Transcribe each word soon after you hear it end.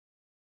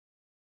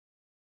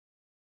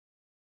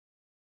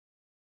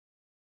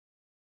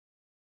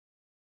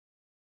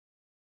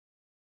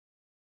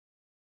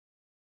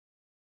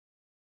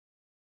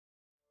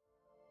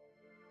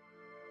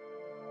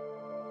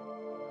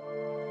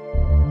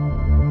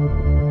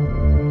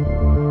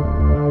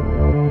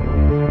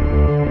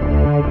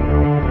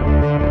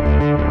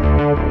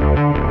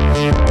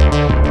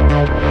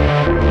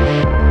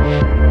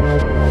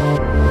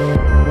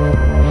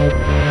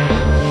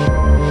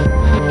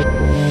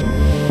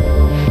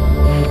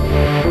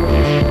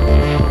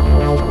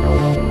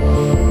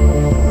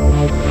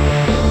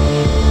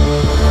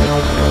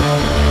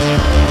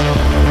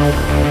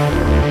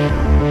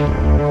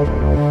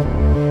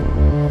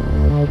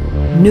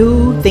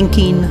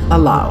Thinking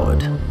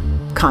Aloud.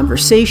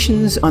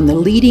 Conversations on the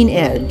leading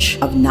edge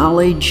of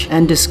knowledge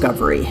and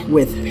discovery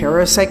with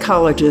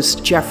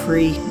parapsychologist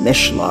Jeffrey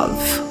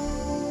Mishlove.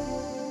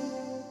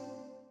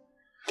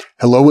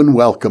 Hello and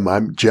welcome.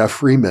 I'm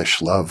Jeffrey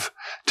Mishlove.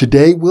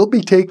 Today we'll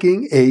be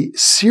taking a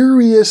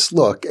serious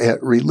look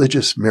at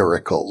religious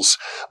miracles.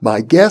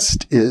 My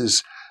guest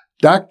is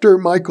Dr.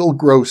 Michael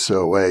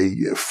Grosso, a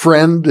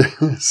friend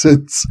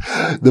since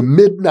the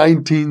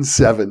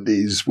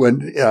mid-1970s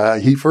when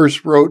he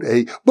first wrote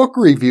a book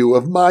review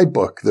of my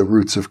book, The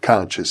Roots of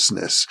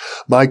Consciousness.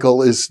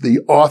 Michael is the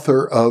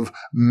author of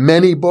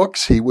many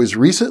books. He was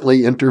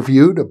recently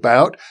interviewed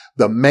about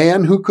The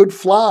Man Who Could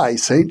Fly,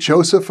 St.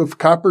 Joseph of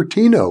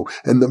Cupertino,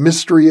 and the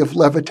Mystery of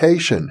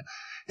Levitation.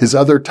 His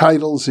other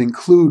titles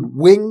include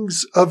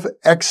Wings of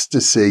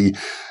Ecstasy,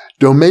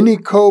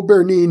 Domenico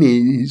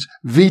Bernini's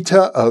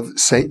Vita of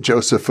St.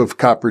 Joseph of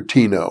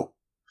Cupertino,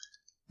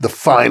 The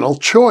Final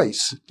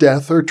Choice,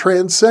 Death or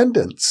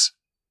Transcendence,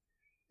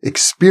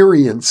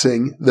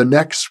 Experiencing the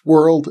Next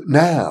World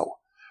Now,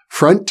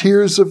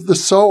 Frontiers of the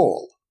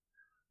Soul,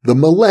 The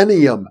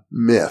Millennium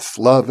Myth,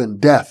 Love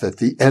and Death at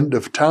the End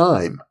of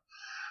Time,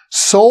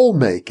 Soul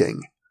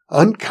Making,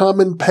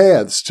 Uncommon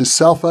Paths to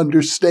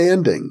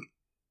Self-Understanding,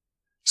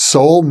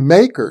 Soul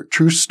Maker,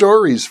 True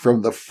Stories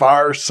from the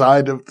Far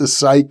Side of the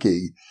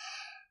Psyche,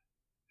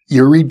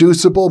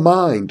 Irreducible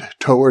Mind,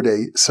 Toward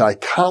a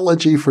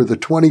Psychology for the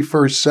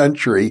 21st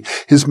Century.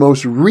 His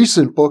most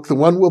recent book, the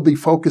one we'll be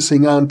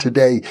focusing on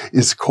today,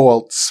 is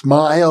called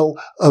Smile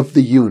of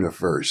the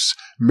Universe,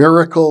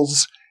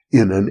 Miracles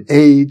in an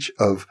Age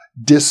of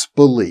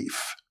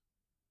Disbelief.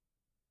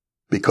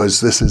 Because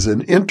this is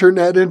an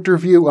internet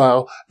interview,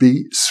 I'll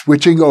be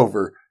switching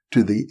over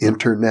to the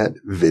internet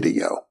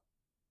video.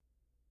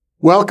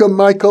 Welcome,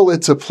 Michael.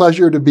 It's a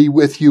pleasure to be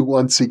with you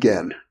once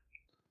again.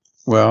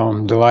 Well,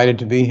 I'm delighted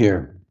to be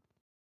here.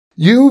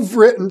 You've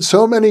written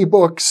so many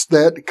books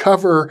that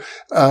cover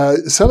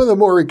some of the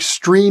more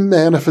extreme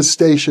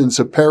manifestations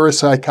of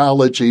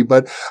parapsychology,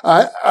 but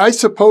I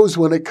suppose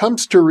when it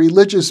comes to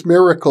religious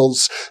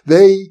miracles,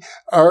 they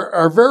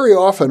are very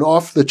often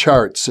off the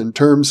charts in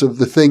terms of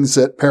the things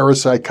that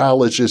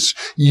parapsychologists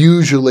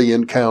usually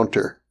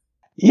encounter.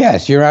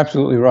 Yes, you're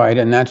absolutely right,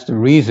 and that's the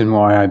reason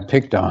why I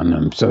picked on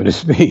them, so to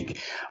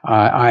speak.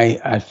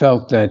 I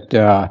felt that,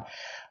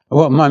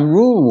 my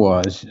rule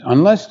was,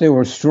 unless there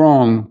was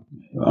strong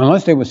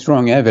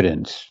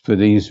evidence for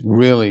these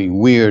really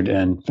weird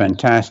and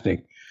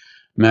fantastic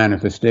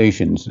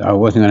manifestations, I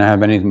wasn't going to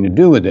have anything to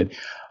do with it.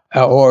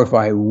 Or if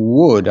I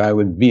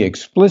would be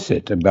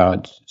explicit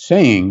about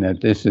saying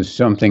that this is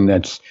something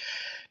that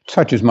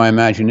touches my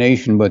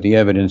imagination, but the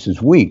evidence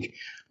is weak.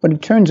 But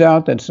it turns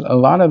out that a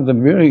lot of the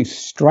really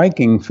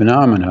striking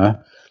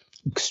phenomena,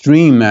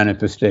 extreme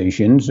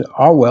manifestations,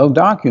 are well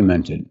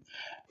documented.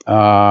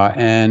 So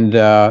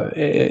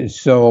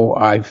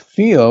I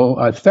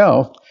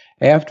felt,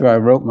 after I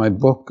wrote my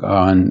book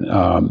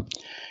on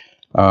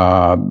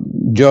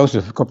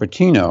Joseph of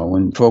Cupertino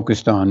and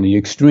focused on the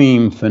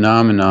extreme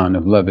phenomenon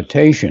of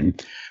levitation,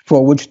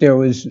 for which there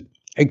was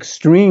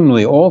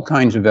all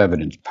kinds of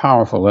evidence,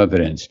 powerful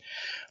evidence.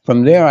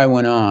 From there I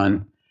went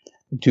on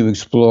to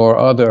explore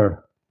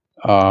other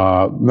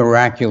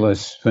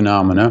miraculous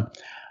phenomena,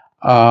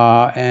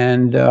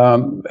 and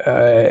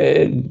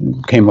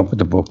came up with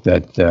the book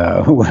that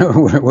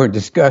we're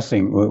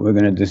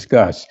going to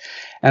discuss.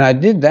 And I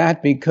did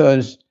that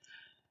because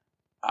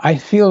I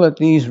feel that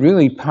these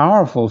really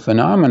powerful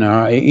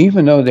phenomena,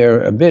 even though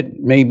they're a bit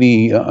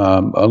maybe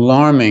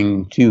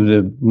alarming to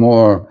the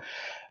more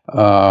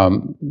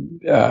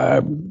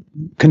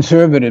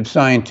conservative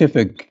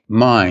scientific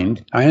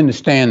mind, I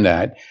understand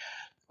that.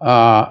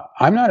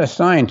 I'm not a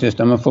scientist,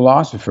 I'm a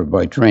philosopher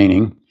by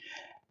training.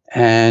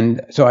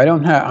 And so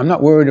I'm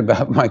not worried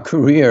about my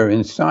career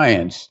in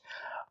science.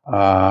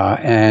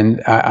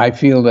 And I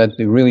feel that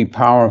the really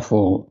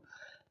powerful,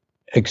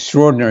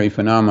 extraordinary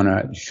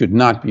phenomena should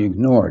not be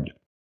ignored.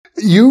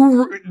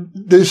 You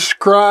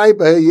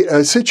describe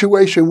a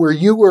situation where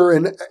you were,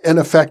 in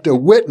effect, a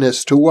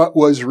witness to what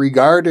was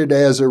regarded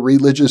as a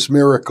religious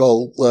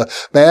miracle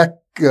back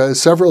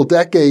several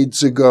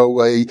decades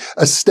ago, a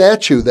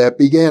statue that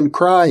began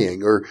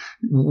crying or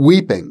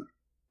weeping.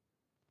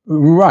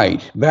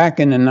 Right. Back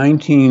in the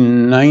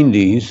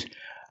 1990s,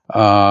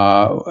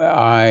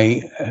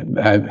 I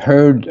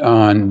heard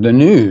on the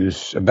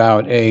news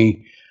about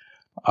a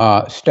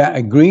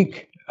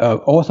Greek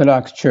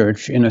Orthodox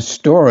church in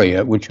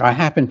Astoria, which I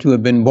happen to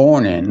have been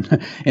born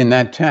in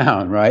that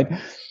town, right?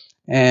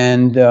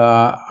 And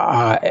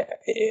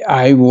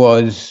I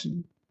was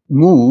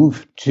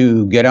moved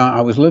to get on.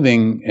 I was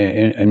living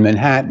in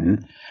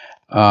Manhattan,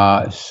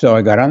 so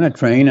I got on a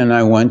train and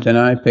I went and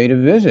I paid a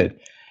visit.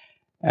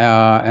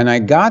 And I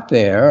got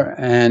there,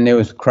 and there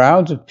was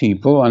crowds of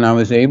people, and I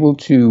was able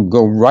to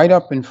go right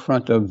up in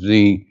front of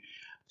the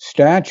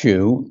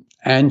statue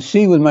and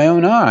see with my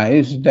own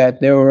eyes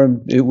that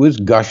it was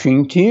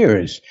gushing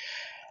tears.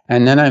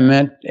 And then I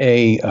met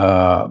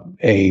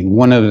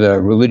one of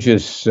the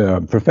religious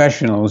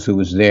professionals who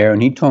was there,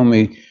 and he told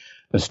me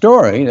a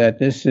story that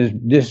this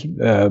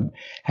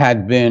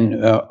had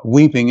been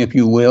weeping, if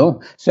you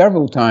will,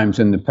 several times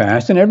in the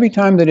past, and every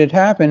time that it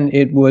happened,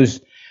 it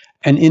was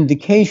an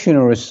indication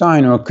or a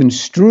sign, or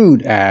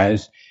construed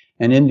as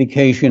an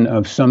indication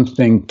of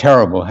something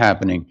terrible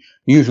happening,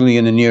 usually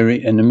in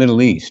the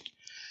Middle East.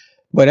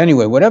 But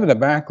anyway, whatever the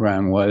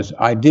background was,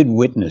 I did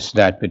witness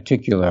that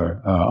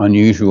particular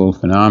unusual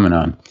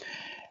phenomenon.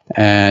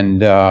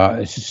 And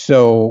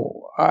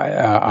so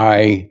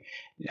I,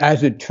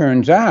 as it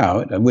turns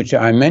out, which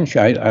I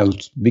mentioned, I'll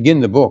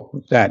begin the book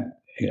with that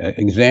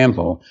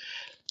example.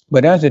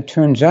 But as it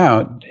turns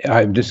out,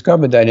 I've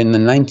discovered that in the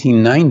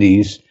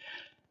 1990s,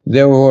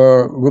 there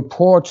were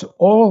reports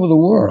all over the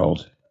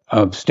world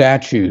of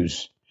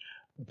statues,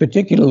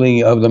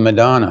 particularly of the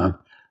Madonna,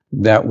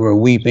 that were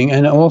weeping,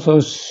 and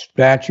also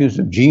statues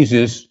of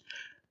Jesus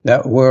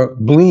that were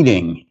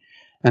bleeding.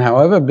 And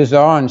however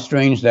bizarre and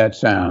strange that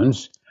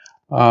sounds,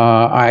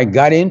 I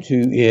got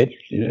into it,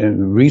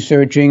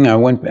 researching.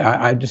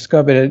 I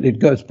discovered it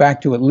goes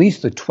back to at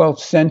least the 12th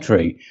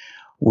century,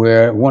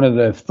 where one of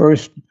the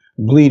first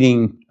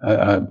bleeding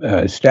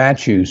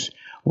statues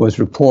was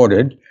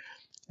reported.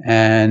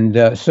 And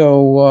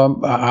so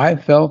I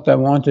felt I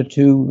wanted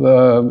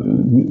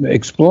to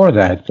explore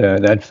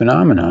that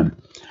phenomenon.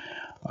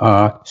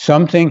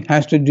 Something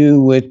has to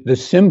do with the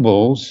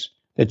symbols,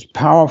 it's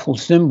powerful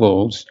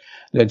symbols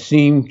that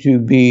seem to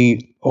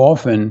be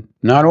often,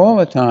 not all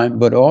the time,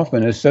 but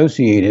often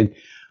associated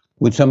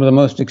with some of the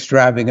most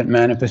extravagant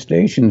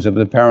manifestations of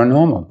the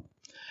paranormal.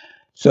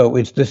 So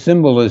it's the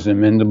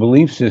symbolism and the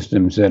belief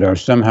systems that are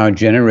somehow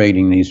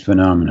generating these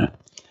phenomena.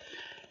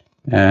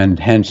 And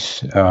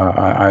hence,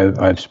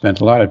 I've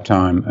spent a lot of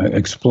time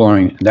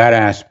exploring that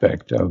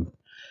aspect of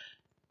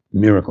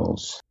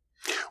miracles.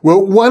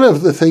 Well, one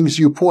of the things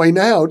you point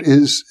out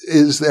is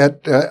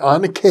that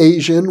on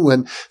occasion,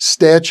 when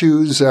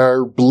statues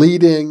are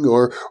bleeding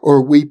or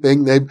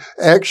weeping, they've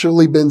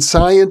actually been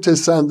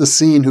scientists on the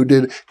scene who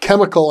did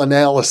chemical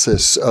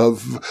analysis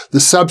of the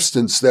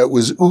substance that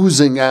was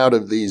oozing out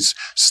of these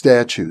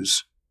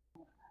statues.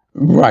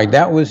 Right,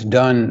 that was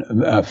done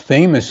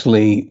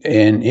famously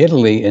in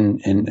Italy in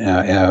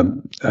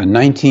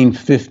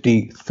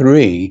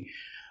 1953,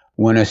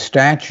 when a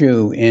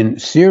statue in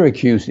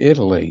Syracuse,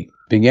 Italy,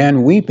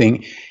 began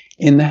weeping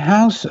in the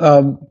house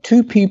of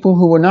two people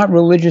who were not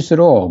religious at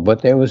all,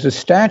 but there was a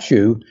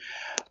statue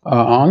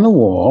on the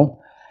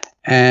wall,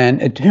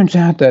 and it turns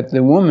out that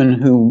the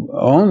woman who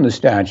owned the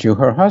statue,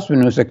 her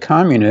husband was a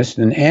communist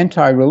and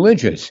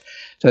anti-religious.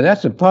 So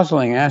that's a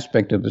puzzling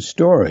aspect of the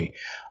story.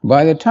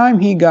 By the time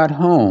he got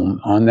home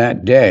on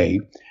that day,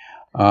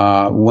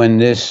 when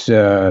this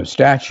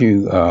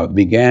statue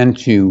began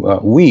to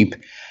weep,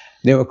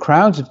 there were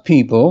crowds of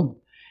people,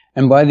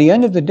 and by the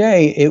end of the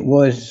day, it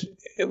was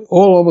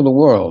all over the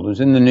world. It was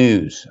in the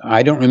news.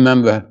 I don't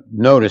remember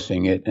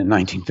noticing it in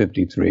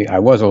 1953. I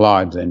was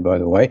alive then, by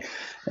the way.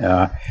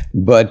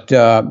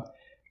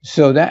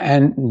 So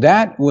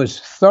that was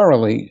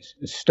thoroughly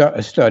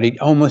studied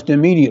almost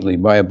immediately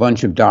by a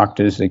bunch of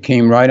doctors that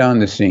came right on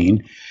the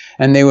scene,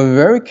 and they were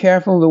very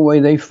careful the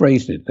way they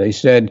phrased it. They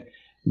said,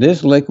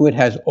 this liquid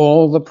has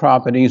all the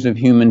properties of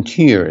human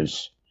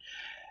tears.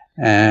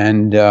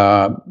 And,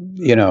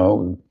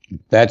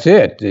 that's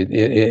it.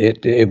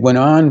 It went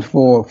on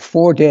for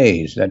 4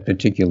 days, that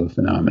particular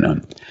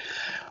phenomenon.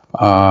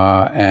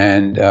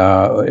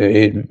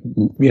 It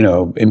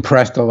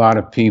impressed a lot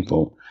of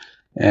people.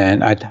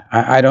 And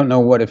I don't know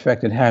what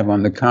effect it had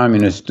on the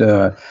communist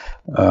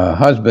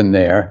husband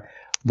there,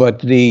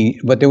 but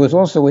there was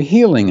also a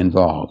healing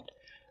involved,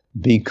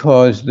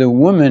 because the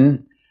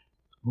woman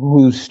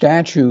whose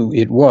statue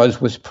it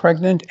was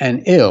pregnant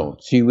and ill.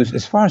 She was,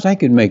 as far as I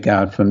could make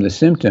out from the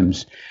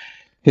symptoms,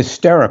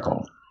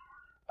 hysterical.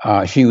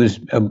 She was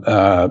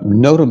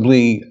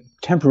notably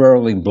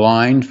temporarily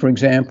blind, for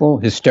example,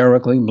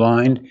 hysterically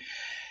blind.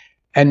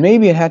 And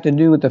maybe it had to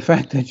do with the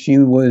fact that she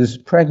was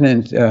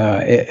pregnant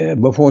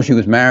before she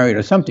was married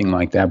or something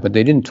like that, but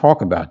they didn't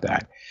talk about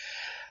that.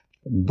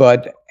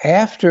 But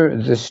after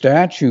the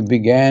statue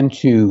began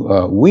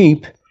to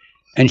weep,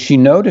 and she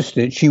noticed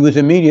it, she was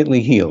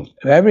immediately healed.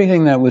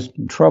 Everything that was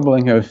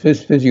troubling her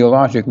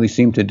physiologically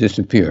seemed to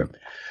disappear.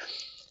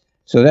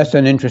 So that's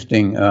an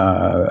interesting,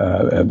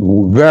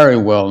 very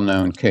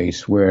well-known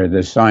case where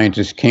the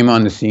scientists came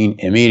on the scene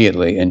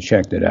immediately and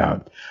checked it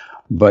out.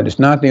 But it's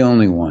not the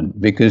only one,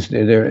 because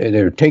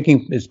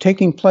it's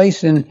taking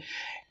place in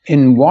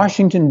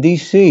Washington,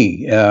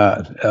 D.C.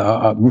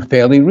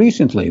 Fairly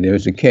recently.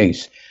 There's a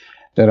case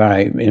that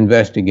I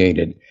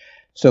investigated.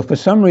 So for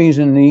some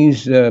reason,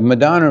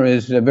 Madonna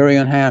is very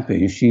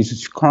unhappy.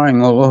 She's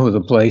crying all over the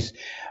place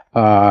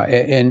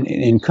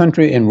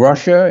in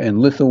Russia,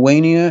 in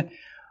Lithuania.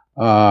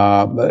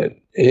 But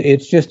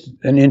it's just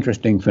an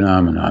interesting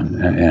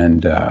phenomenon,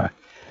 and I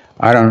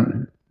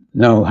don't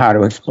know how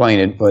to explain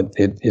it, but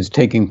it's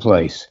taking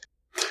place.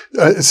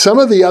 Some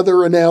of the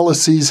other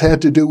analyses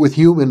had to do with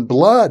human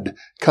blood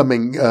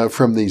coming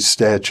from these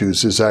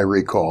statues, as I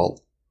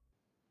recall.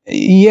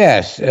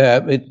 Yes,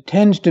 it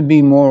tends to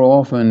be more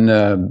often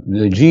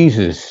the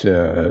Jesus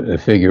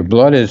figure.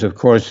 Blood is, of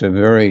course, a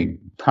very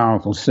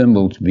powerful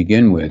symbol to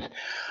begin with.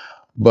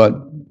 But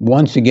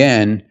once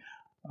again,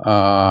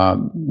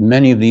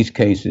 many of these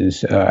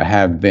cases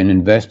have been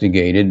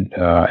investigated,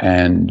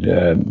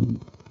 and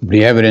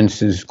the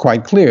evidence is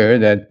quite clear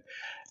that,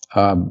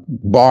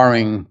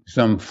 barring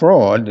some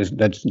fraud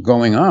that's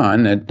going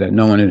on, that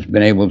no one has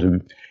been able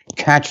to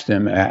catch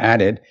them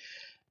at it,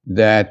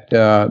 that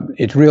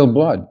it's real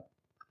blood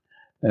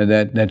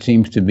that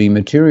seems to be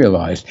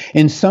materialized.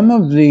 In some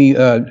of the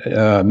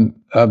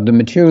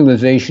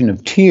materialization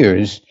of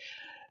tears,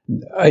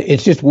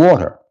 it's just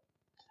water.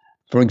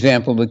 For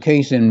example, the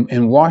case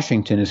in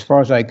Washington, as far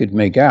as I could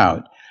make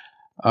out,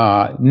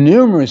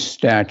 numerous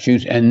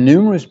statues and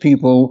numerous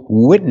people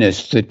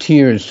witnessed the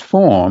tears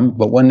form,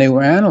 but when they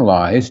were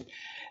analyzed,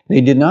 they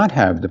did not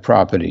have the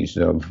properties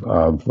of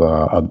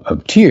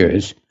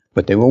tears,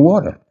 but they were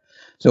water.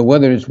 So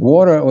whether it's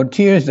water or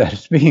tears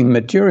that's being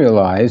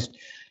materialized,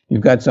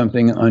 you've got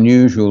something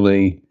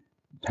unusually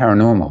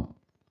paranormal.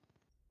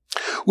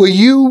 Well,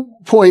 you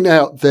point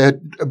out that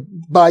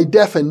by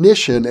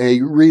definition,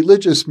 a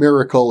religious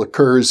miracle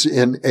occurs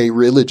in a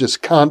religious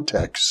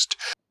context.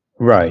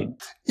 Right.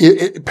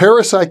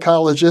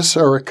 Parapsychologists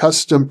are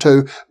accustomed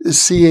to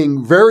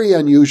seeing very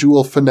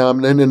unusual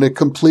phenomena in a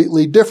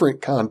completely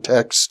different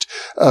context,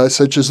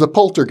 such as the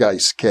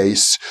poltergeist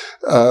case,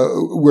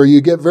 where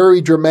you get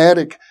very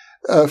dramatic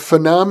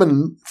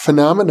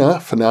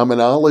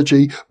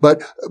phenomenology,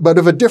 but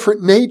of a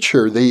different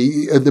nature.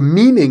 The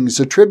meanings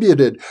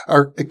attributed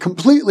are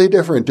completely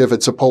different if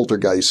it's a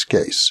poltergeist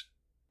case.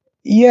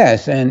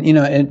 Yes, and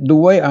the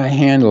way I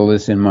handle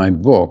this in my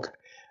book,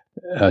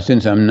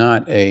 since I'm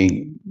not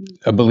a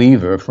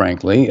believer,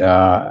 frankly,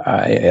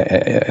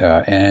 I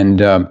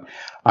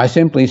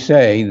simply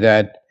say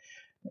that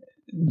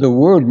the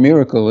word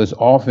miracle is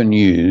often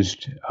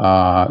used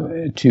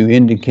to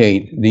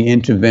indicate the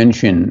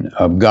intervention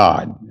of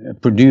God,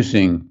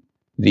 producing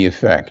the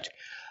effect.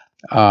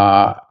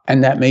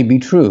 And that may be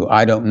true.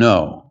 I don't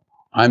know.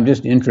 I'm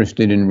just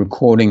interested in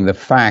recording the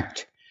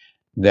fact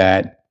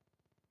that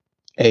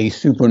a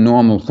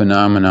supernormal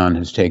phenomenon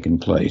has taken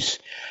place.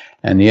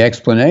 And the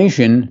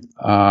explanation,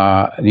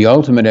 the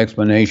ultimate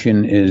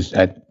explanation, is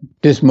at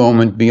this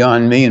moment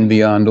beyond me and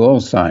beyond all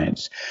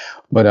science.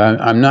 But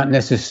I'm not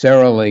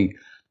necessarily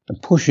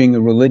pushing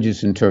a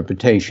religious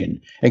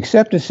interpretation,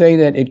 except to say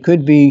that it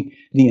could be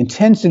the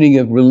intensity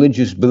of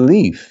religious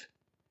belief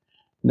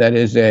that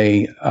is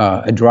a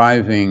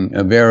driving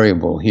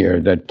variable here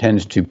that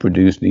tends to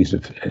produce these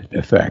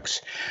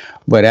effects.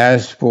 But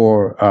as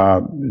for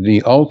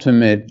the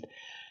ultimate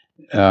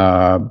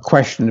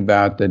question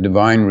about the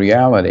divine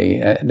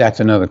reality, that's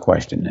another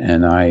question,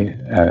 and I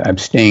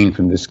abstain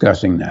from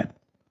discussing that.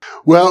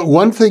 Well,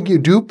 one thing you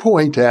do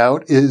point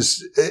out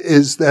is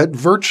that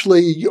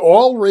virtually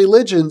all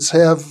religions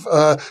have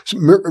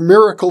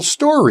miracle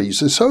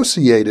stories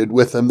associated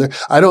with them.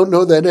 I don't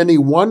know that any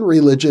one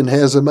religion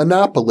has a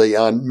monopoly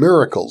on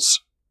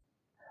miracles.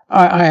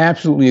 I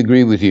absolutely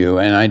agree with you,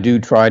 and I do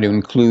try to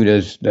include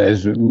as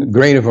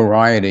great a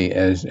variety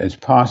as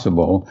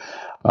possible.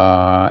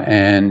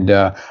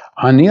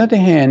 On the other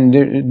hand,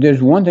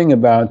 there's one thing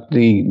about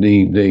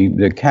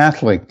the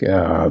Catholic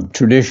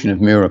tradition of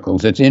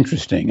miracles that's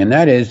interesting, and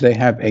that is they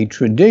have a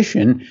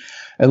tradition,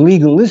 a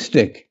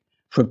legalistic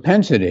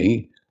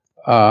propensity,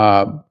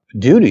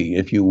 duty,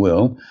 if you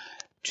will,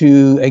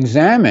 to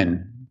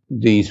examine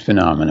these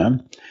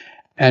phenomena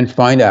and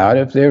find out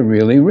if they're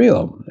really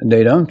real.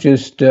 They don't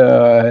just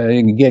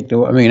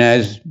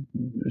as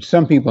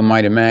some people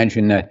might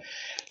imagine that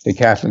the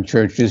Catholic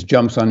Church just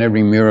jumps on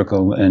every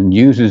miracle and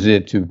uses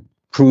it to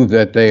prove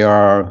that they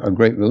are a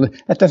great religion.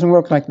 That doesn't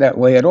work like that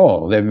way at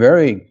all. They're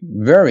very,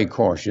 very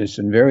cautious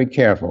and very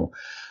careful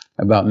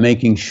about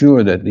making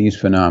sure that these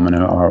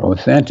phenomena are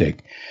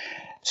authentic.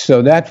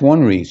 So that's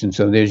one reason.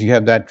 So you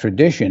have that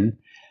tradition.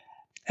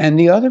 And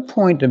the other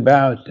point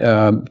about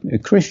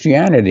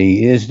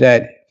Christianity is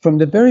that from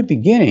the very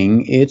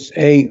beginning, it's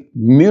a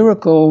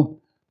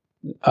miracle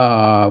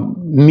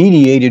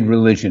mediated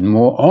religion,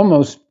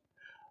 almost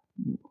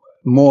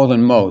more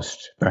than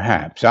most,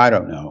 perhaps. I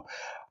don't know.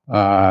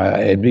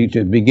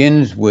 It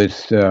begins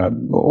with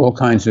all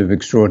kinds of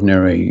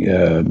extraordinary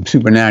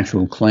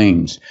supernatural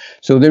claims.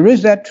 So there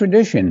is that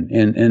tradition,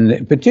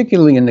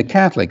 particularly in the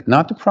Catholic,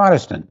 not the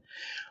Protestant.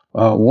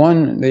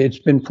 It's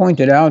been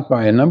pointed out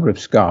by a number of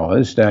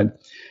scholars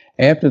that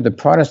after the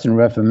Protestant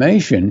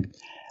Reformation,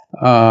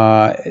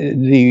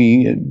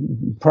 the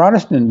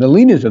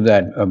leaders of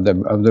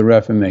the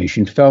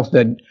Reformation felt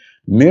that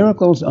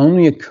miracles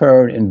only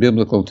occurred in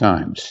biblical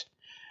times,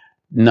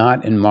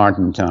 not in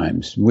modern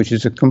times, which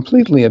is a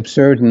completely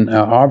absurd and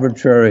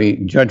arbitrary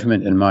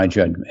judgment in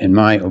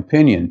my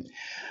opinion.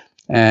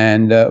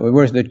 And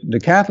whereas the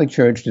Catholic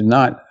Church did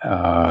not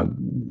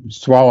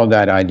swallow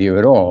that idea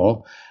at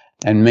all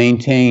and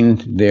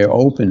maintained their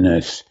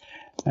openness,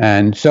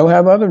 and so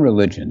have other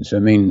religions. I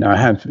mean, I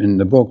have in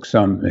the book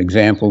some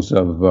examples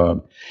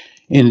of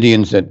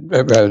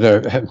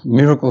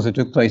miracles that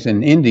took place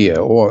in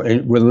India or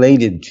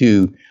related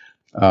to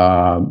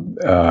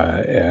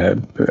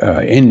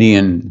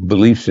Indian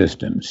belief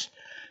systems.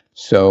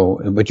 So,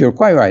 but you're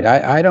quite right.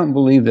 I don't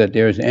believe that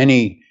there's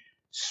any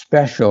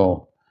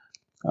special,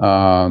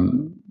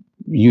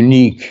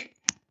 unique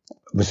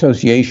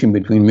association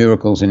between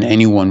miracles in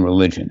any one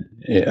religion.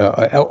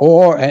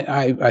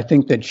 I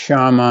think that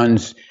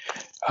shamans,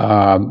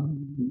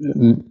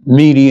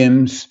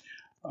 mediums,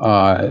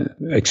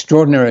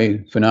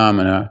 extraordinary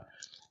phenomena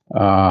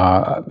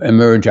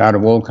emerge out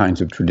of all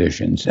kinds of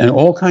traditions and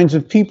all kinds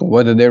of people,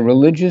 whether they're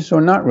religious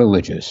or not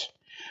religious.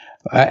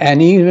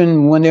 And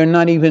even when they're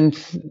not even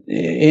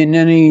in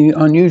any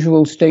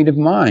unusual state of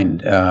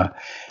mind.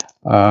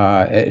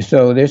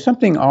 So there's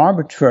something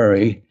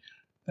arbitrary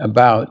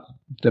about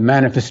the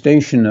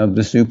manifestation of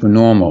the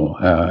supernormal.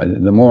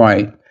 The more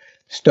I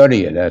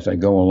study it as I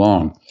go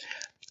along.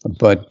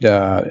 But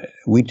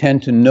we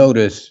tend to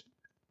notice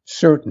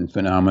certain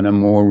phenomena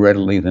more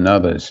readily than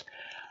others.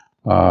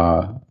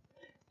 Anyway,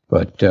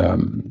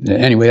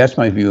 that's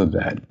my view of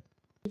that.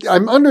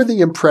 I'm under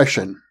the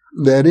impression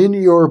that in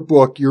your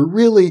book, you're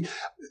really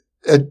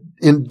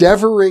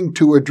endeavoring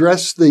to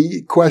address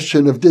the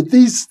question of, did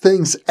these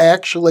things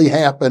actually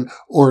happen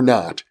or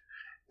not?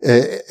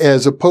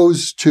 As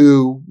opposed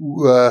to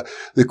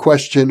the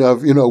question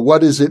of,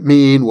 what does it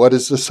mean? What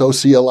is the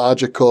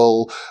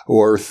sociological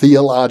or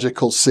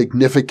theological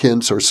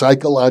significance or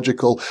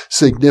psychological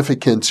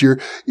significance?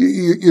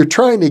 You're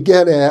trying to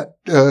get at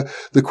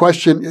the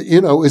question,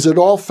 is it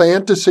all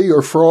fantasy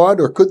or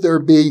fraud, or could there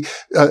be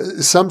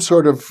some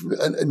sort of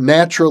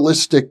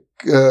naturalistic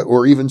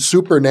or even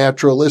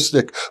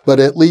supernaturalistic, but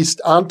at least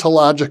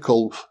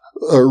ontological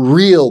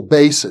real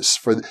basis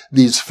for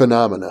these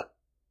phenomena?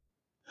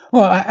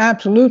 Well,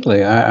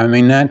 absolutely. I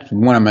mean, that's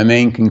one of my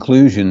main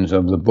conclusions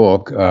of the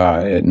book.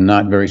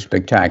 Not very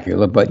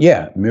spectacular, but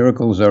yeah,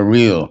 miracles are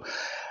real.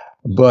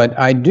 But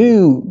I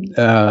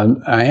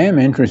am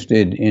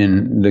interested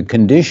in the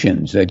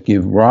conditions that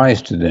give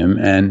rise to them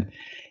and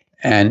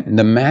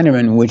the manner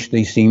in which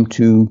they seem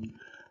to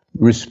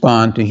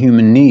respond to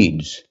human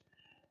needs.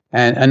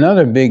 And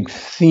another big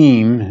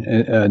theme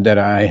that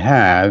I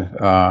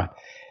have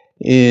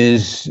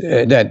is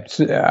that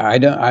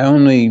I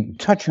only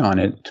touch on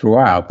it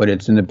throughout, but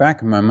it's in the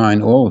back of my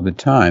mind all of the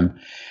time.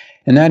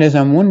 And that is,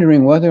 I'm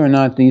wondering whether or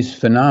not these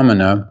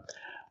phenomena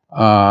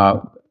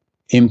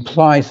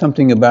imply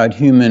something about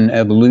human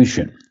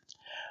evolution.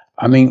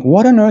 I mean,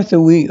 what on earth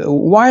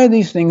why are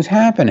these things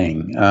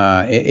happening?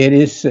 It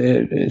is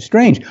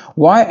strange.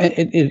 Why?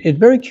 It's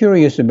very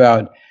curious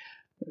about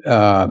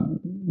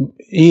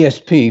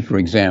ESP, for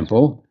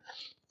example.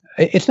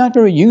 It's not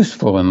very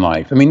useful in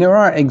life. I mean, there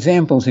are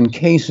examples in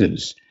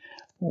cases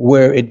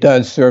where it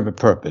does serve a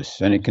purpose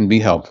and it can be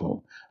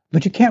helpful,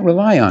 but you can't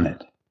rely on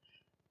it.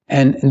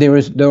 And there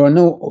are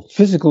no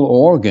physical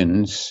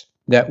organs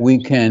that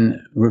we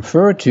can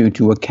refer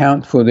to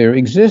account for their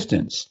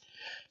existence.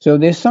 So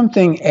there's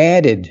something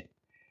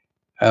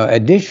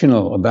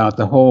additional about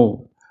the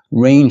whole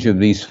range of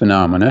these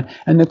phenomena.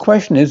 And the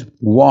question is,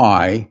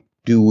 why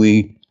do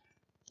we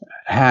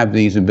have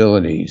these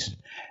abilities?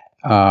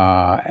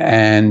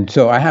 And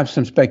so I have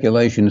some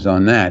speculations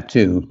on that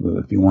too,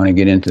 if you want to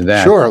get into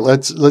that. Sure,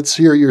 let's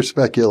hear your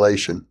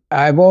speculation.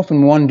 I've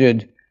often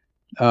wondered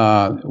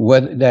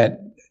whether that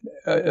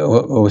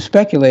or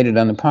speculated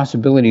on the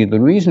possibility of the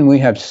reason we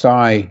have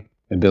psi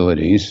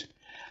abilities,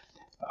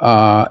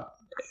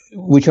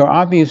 which are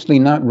obviously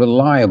not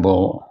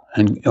reliable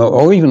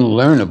or even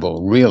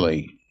learnable,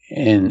 really,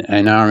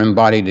 in our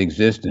embodied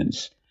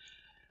existence,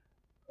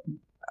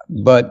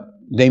 but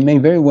they may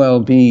very well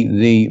be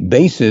the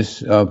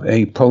basis of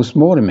a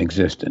post-mortem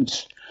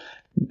existence.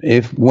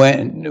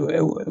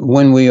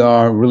 When we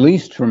are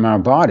released from our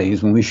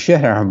bodies, when we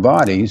shed our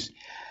bodies,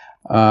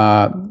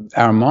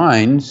 our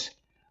minds,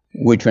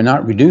 which are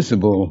not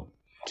reducible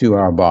to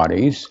our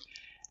bodies,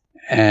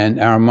 and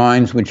our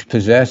minds which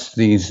possess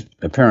these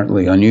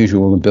apparently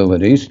unusual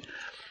abilities,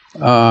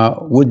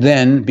 would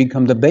then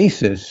become the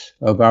basis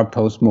of our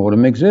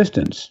post-mortem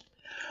existence.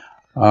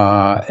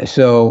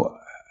 So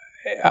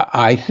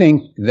I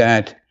think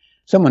that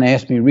someone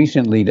asked me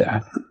recently,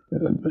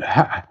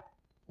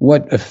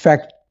 what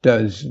effect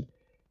does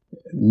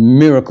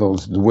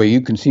miracles, the way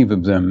you conceive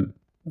of them,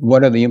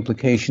 what are the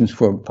implications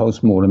for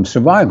post-mortem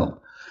survival?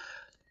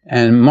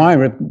 And my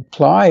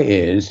reply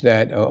is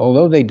that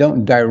although they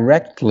don't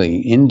directly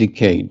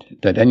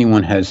indicate that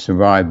anyone has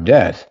survived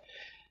death,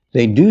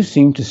 they do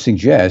seem to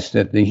suggest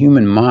that the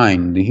human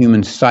mind, the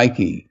human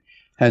psyche,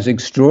 has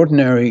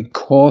extraordinary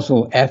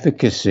causal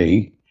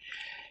efficacy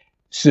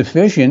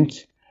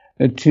sufficient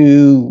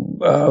to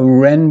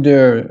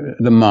render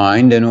the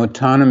mind an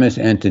autonomous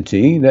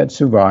entity that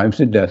survives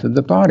the death of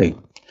the body.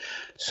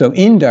 So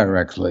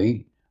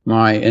indirectly,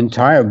 my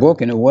entire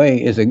book, in a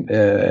way,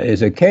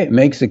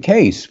 makes a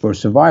case for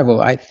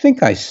survival. I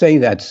think I say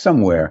that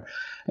somewhere.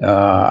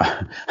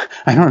 I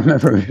don't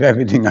remember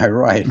everything I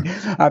write.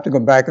 I have to go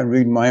back and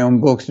read my own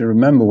books to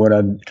remember what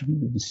I've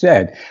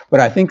said. But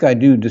I think I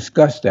do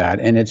discuss that,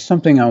 and it's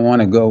something I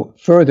want to go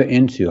further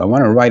into. I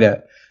want to write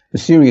a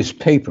serious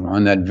paper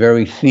on that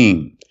very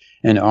theme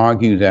and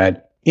argue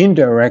that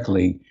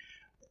indirectly,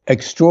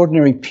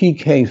 extraordinary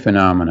PK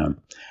phenomena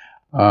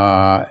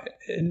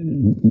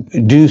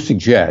do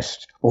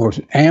suggest or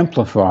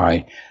amplify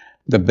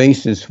the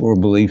basis for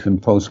belief in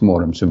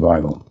postmortem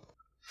survival.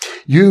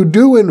 You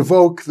do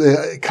invoke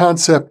the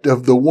concept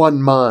of the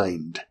one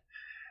mind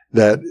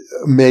that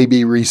may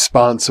be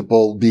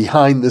responsible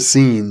behind the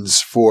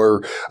scenes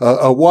for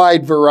a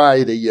wide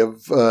variety of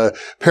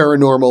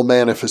paranormal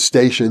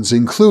manifestations,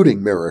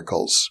 including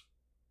miracles.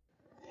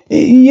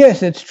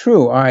 Yes, it's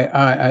true.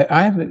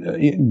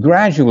 I've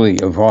gradually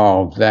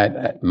evolved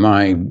that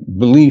my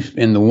belief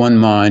in the one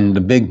mind,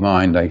 the big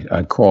mind,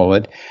 I call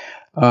it.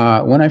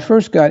 When I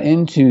first got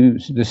into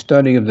the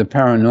study of the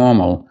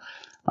paranormal,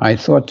 I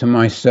thought to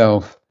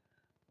myself,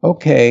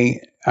 okay,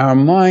 our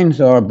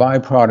minds are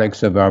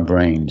byproducts of our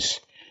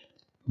brains,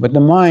 but the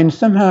mind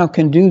somehow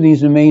can do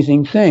these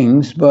amazing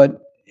things,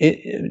 but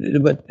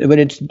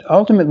it's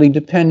ultimately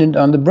dependent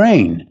on the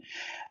brain.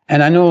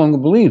 And I no longer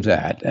believe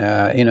that.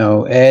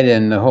 Ed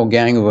and the whole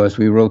gang of us,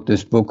 we wrote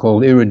this book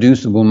called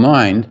Irreducible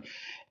Mind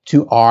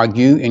to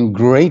argue in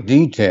great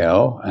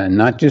detail, and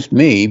not just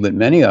me, but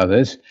many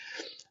others,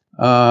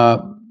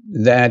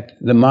 that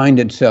the mind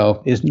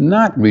itself is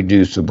not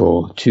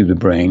reducible to the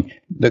brain.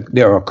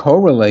 There are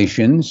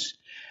correlations,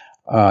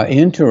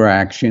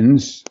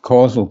 interactions,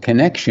 causal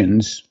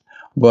connections,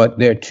 but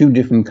they're two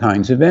different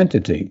kinds of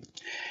entity.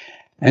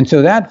 And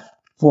so that,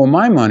 for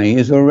my money,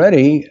 is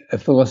already a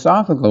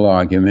philosophical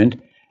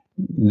argument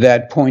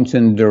that points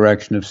in the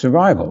direction of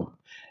survival.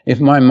 If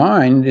my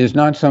mind is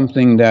not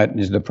something that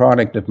is the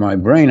product of my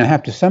brain, I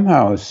have to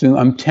somehow assume,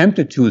 I'm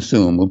tempted to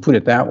assume, we'll put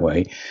it that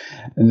way,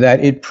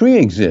 that it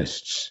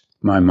pre-exists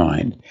my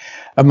mind,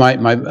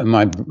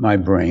 my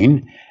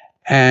brain.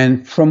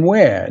 And from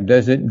where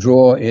does it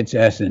draw its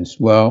essence?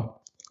 Well,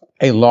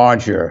 a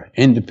larger,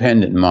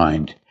 independent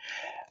mind.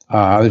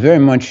 I was very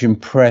much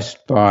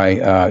impressed by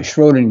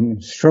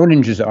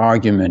Schrodinger's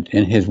argument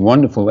in his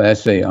wonderful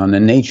essay on the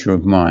nature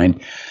of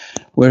mind,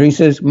 where he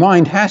says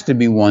mind has to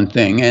be one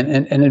thing.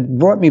 And it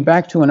brought me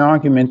back to an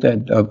argument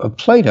of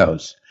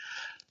Plato's,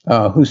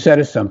 who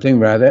said something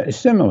rather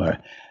similar.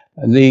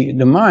 The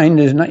mind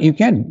is not, you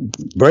can't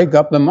break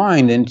up the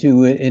mind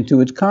into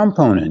its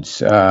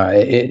components.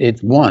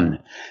 It's one.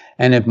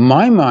 And if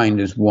my mind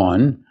is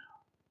one,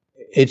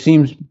 it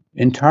seems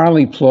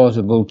entirely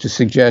plausible to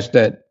suggest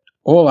that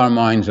all our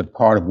minds are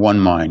part of one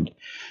mind.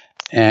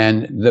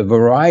 And the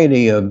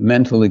variety of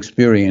mental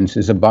experience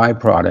is a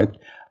byproduct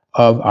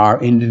of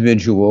our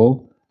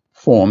individual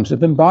forms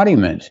of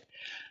embodiment.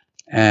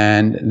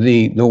 And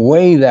the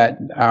way that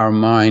our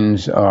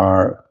minds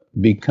are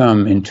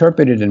become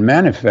interpreted and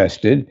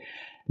manifested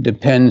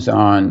depends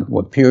on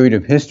what period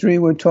of history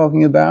we're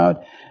talking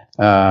about,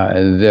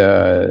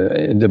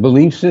 the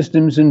belief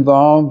systems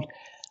involved,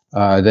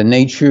 the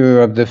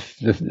nature of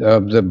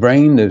the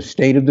brain, the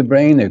state of the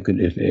brain. If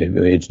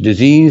it's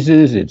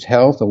diseases, it's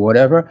health, or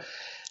whatever.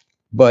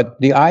 But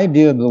the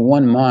idea of the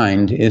one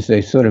mind is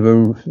a sort of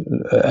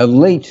a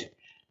late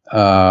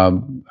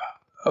view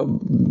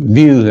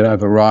that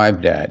I've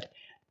arrived at,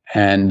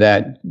 and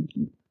that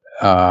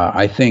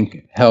I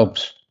think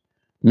helps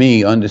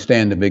me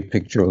understand the big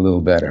picture a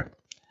little better.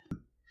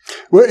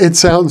 Well, it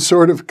sounds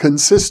sort of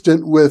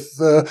consistent with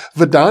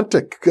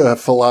Vedantic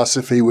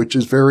philosophy, which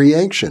is very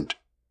ancient.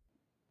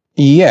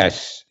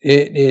 Yes,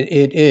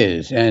 it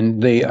is.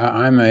 And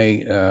I'm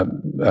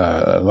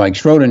like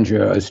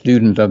Schrodinger, a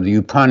student of the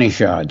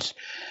Upanishads.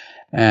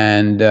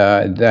 And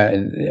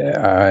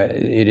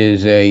it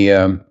is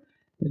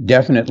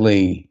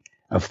definitely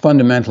a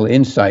fundamental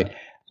insight.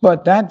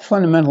 But that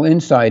fundamental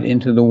insight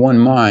into the one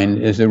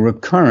mind is a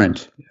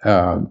recurrent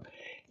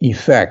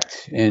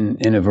effect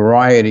in a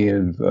variety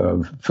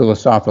of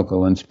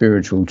philosophical and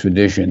spiritual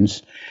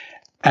traditions,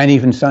 and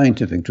even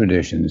scientific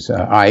traditions,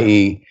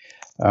 i.e.,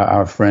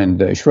 our friend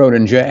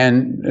Schrodinger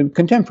and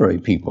contemporary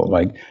people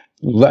like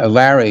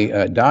Larry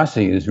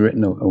Dossey has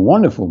written a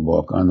wonderful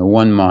book on the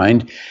one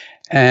mind.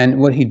 And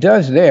what he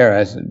does there,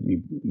 as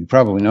you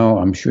probably know,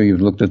 I'm sure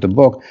you've looked at the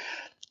book,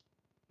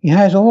 he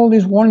has all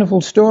these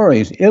wonderful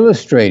stories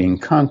illustrating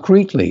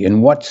concretely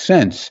in what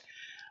sense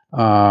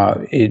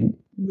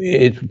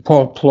it's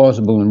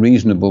plausible and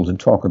reasonable to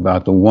talk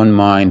about the one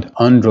mind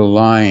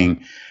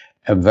underlying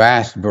a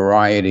vast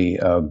variety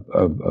of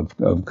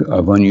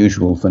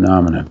unusual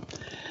phenomena.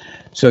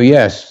 So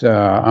yes,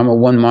 I'm a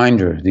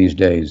one-minder these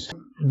days.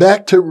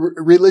 Back to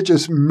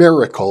religious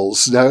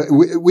miracles. Now,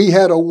 we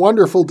had a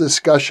wonderful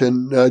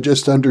discussion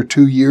just under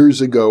 2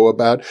 years ago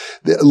about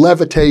the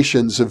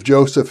levitations of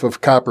Joseph of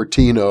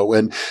Cupertino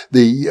and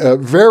the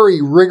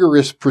very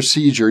rigorous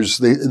procedures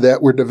that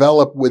were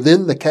developed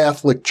within the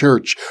Catholic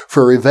Church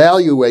for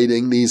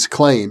evaluating these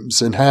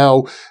claims, and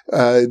how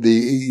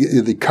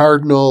the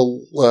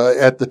cardinal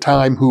at the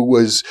time who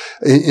was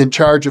in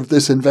charge of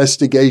this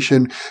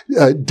investigation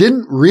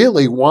didn't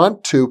really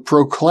want to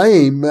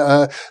proclaim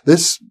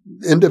this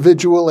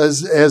individual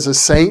as a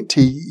saint.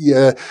 He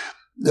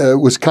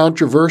was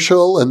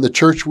controversial, and the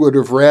church would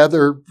have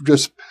rather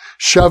just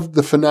shoved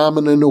the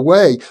phenomenon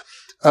away.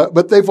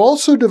 But they've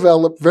also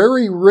developed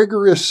very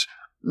rigorous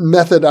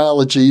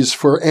methodologies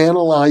for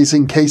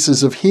analyzing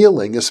cases of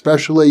healing,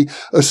 especially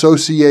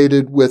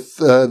associated with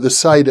the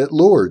site at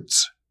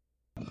Lourdes.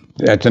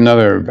 That's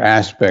another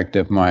aspect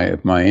of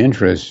my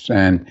interest,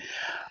 and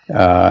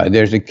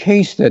there's a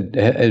case that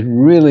has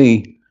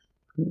really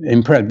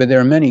impressed, but there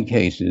are many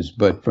cases,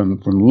 but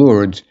from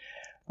Lourdes.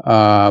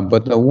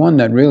 But the one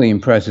that really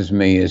impresses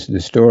me is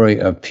the story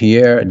of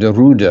Pierre de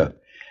Rude.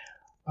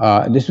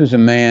 This was a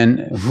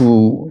man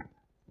who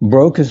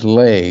broke his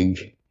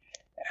leg,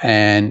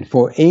 and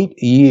for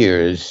 8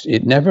 years,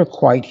 it never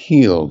quite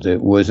healed.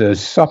 It was a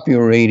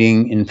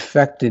suppurating,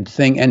 infected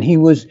thing, and he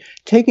was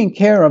taken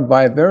care of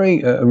by a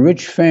very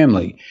rich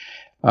family.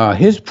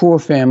 His poor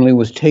family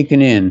was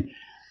taken in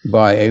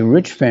by a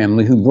rich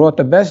family who brought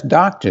the best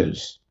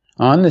doctors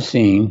on the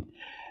scene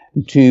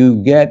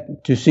to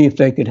see if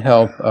they could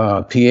help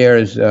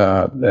Pierre's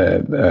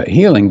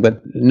healing,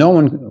 but no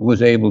one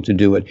was able to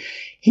do it.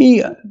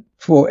 He,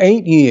 for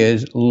 8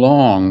 years,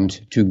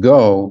 longed to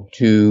go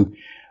to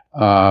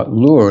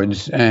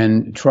Lourdes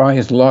and try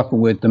his luck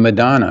with the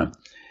Madonna.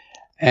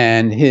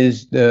 And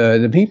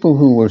the people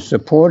who were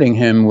supporting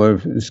him were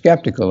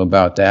skeptical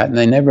about that, and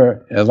they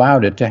never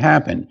allowed it to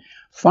happen.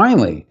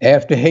 Finally,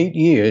 after 8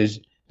 years,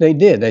 they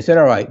did. They said,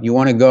 all right, you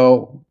want to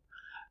go?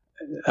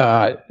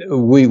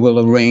 We will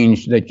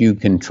arrange that you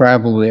can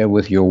travel there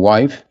with your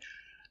wife.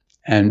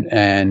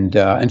 And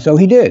so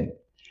he did.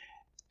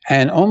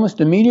 And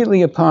almost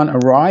immediately upon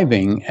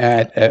arriving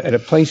at a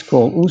place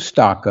called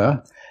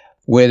Ustaca,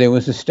 where there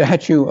was a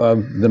statue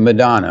of the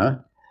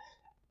Madonna,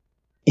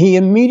 he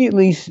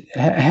immediately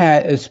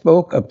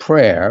spoke a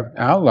prayer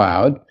out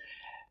loud,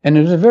 and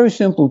it was a very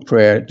simple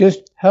prayer: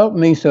 just help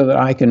me so that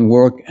I can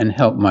work and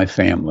help my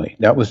family.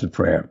 That was the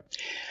prayer.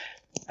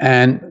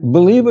 And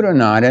believe it or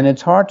not, and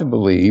it's hard to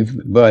believe,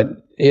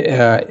 but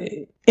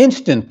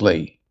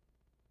instantly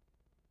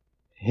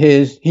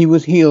he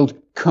was healed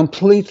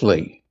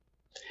completely.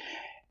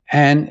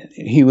 And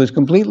he was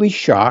completely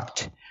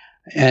shocked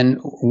and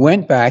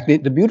went back.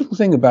 The beautiful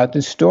thing about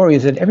this story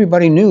is that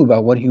everybody knew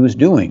about what he was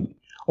doing.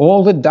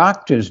 All the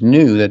doctors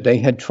knew that they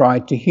had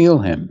tried to heal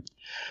him.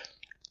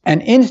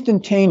 And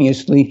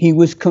instantaneously, he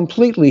was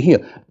completely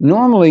healed.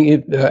 Normally,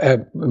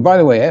 by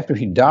the way, after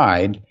he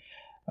died,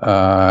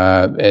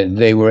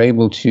 they were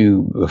able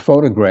to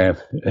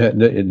photograph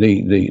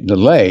the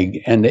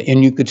leg,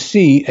 and you could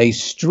see a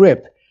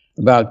strip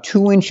about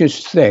 2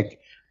 inches thick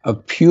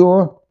of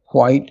pure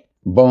white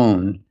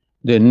bone,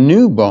 the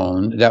new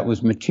bone that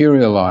was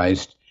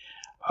materialized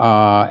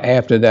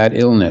after that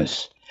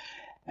illness.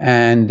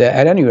 And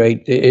at any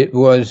rate, it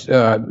was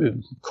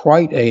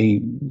quite a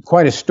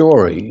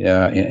story,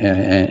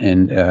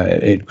 and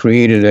it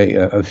created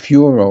a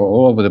furor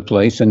all over the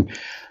place. And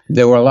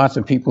there were lots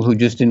of people who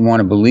just didn't want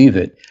to believe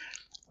it,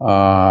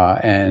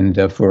 and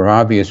for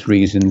obvious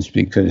reasons,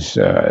 because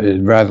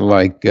rather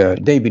like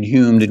David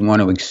Hume didn't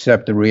want to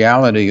accept the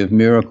reality of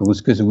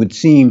miracles, because that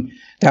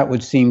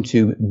would seem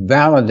to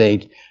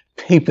validate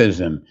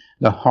papism,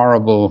 the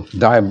horrible,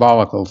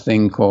 diabolical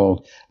thing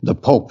called the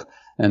Pope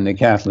and the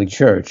Catholic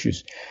Church.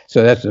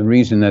 So that's the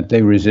reason that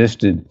they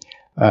resisted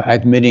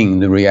admitting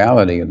the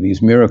reality of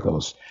these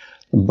miracles.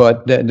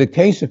 But the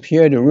case of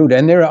Pierre de Rude,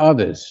 and there are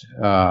others,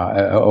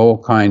 all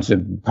kinds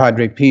of.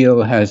 Padre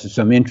Pio has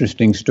some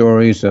interesting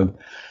stories of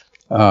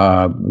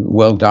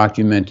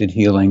well-documented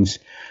healings.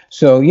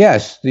 So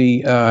yes,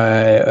 we're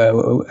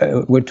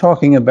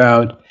talking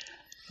about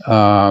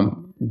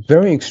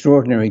very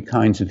extraordinary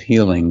kinds of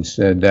healings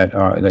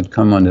that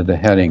come under the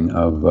heading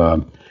of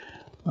the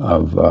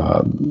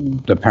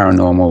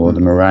paranormal or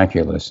the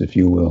miraculous, if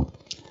you will.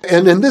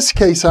 And in this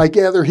case, I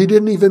gather he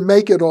didn't even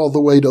make it all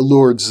the way to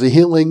Lourdes. The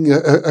healing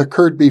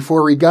occurred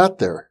before he got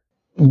there.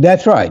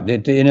 That's right.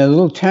 In a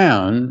little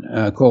town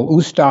called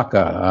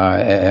Ustaca,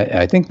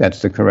 I think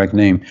that's the correct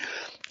name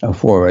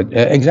for it.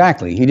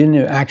 Exactly. He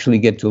didn't actually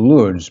get to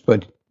Lourdes,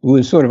 but it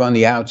was sort of on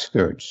the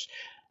outskirts.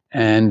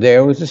 And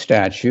there was a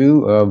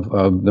statue of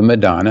the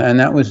Madonna, and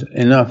that was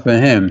enough for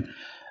him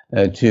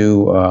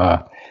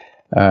to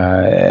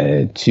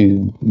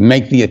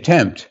make the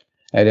attempt,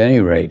 at any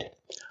rate.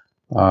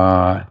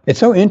 It's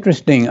so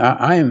interesting.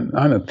 I'm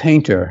a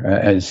painter,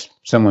 as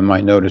someone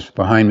might notice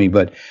behind me,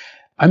 but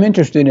I'm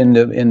interested in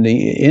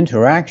the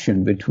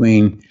interaction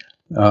between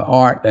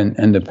art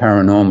and the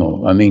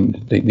paranormal. I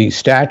mean, these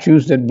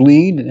statues that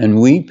bleed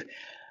and weep,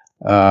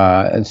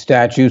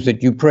 statues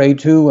that you pray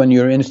to and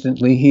you're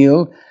instantly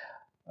healed.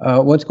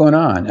 What's going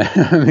on?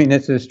 I mean,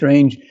 it's a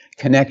strange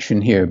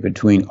connection here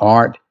between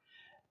art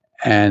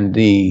and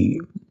the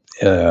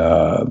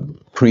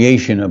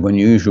creation of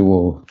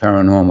unusual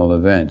paranormal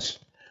events.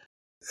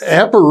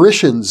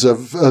 Apparitions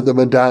of the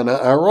Madonna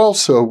are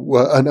also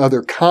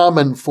another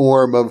common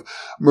form of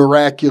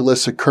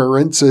miraculous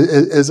occurrence.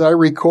 As I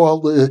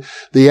recall,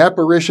 the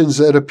apparitions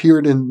that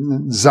appeared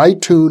in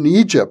Zaytun,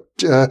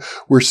 Egypt,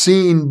 were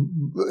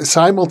seen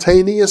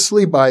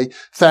simultaneously by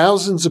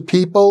thousands of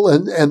people,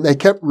 and they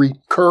kept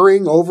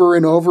recurring over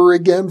and over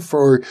again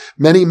for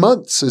many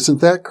months. Isn't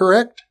that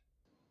correct?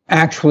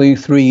 Actually,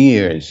 3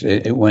 years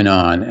it went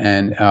on,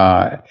 and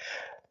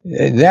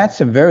that's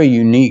a very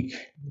unique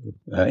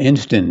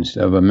instance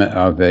of a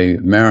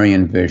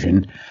Marian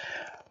vision.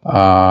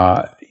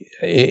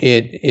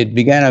 It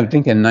began, I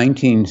think, in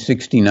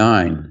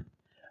 1969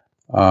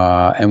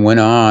 and went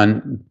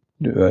on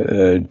to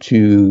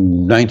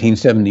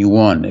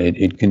 1971.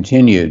 It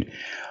continued.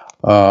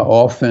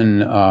 Often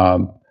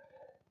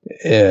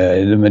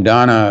the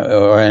Madonna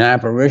or an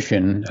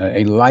apparition,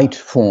 a light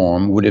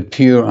form, would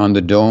appear on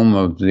the dome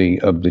of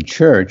the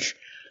church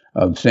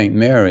of St.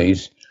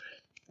 Mary's,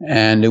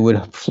 and it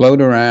would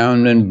float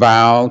around and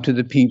bow to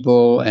the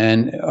people.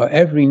 And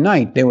every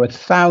night there were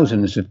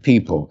thousands of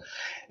people.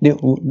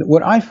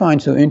 What I find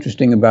so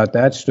interesting about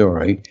that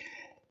story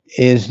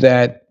is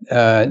that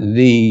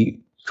the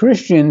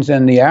Christians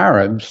and the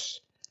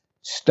Arabs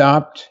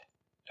stopped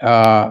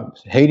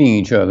hating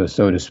each other,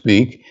 so to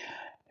speak.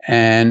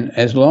 And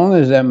as long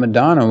as that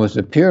Madonna was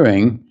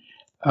appearing,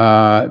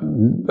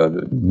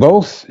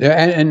 both,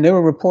 and there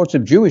were reports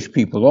of Jewish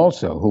people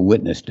also who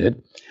witnessed it.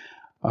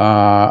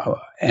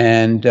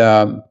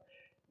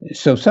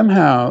 So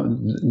somehow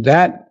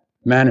that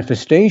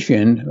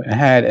manifestation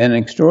had an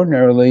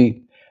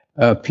extraordinarily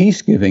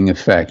peace-giving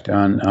effect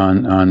on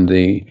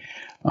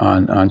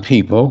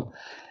people,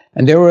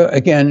 and there were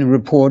again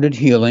reported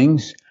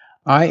healings.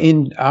 I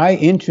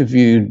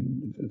interviewed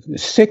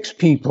 6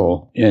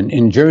 people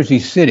in Jersey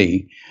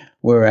City,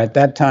 where at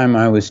that time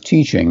I was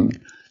teaching,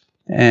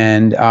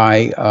 and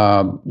I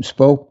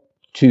spoke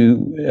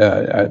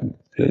to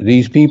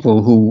these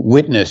people who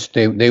witnessed.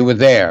 They were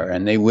there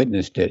and they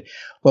witnessed it.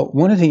 But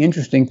one of the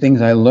interesting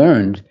things I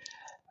learned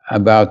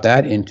about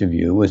that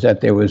interview was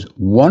that there was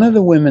one of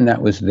the women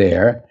that was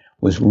there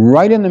was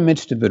right in the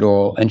midst of it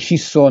all, and she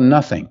saw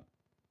nothing.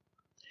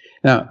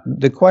 Now,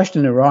 the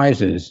question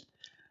arises,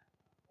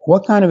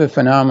 what kind of a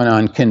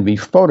phenomenon can be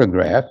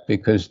photographed?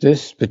 Because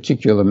this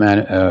particular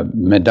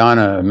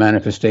Madonna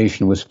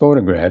manifestation was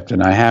photographed,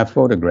 and I have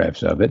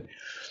photographs of it,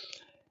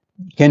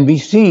 can be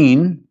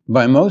seen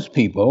by most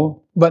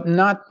people, but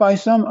not by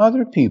some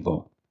other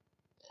people.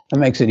 That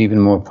makes it even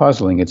more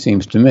puzzling, it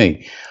seems to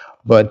me.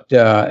 But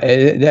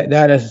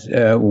that is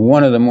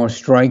one of the more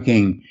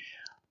striking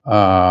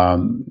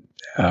Marian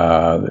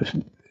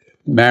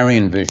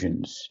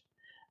visions.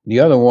 The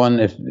other one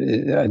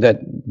that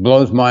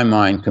blows my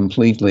mind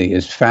completely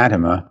is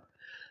Fatima,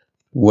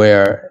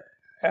 where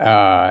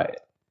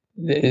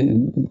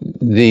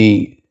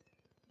the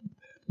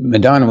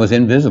Madonna was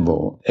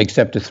invisible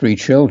except to 3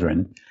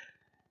 children.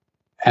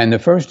 And the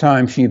first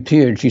time she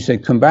appeared, she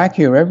said, "Come back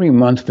here every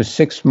month for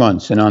 6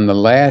 months. And on the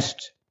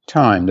last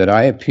time that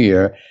I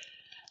appear,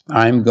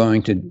 I'm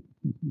going to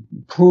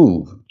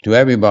prove to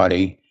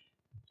everybody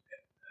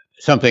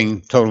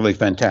something totally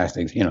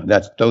fantastic." You know,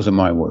 those are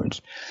my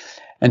words.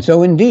 And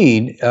so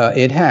indeed,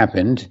 it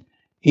happened.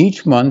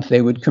 Each month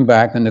they would come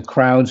back and the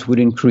crowds would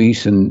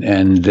increase,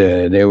 and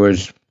there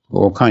was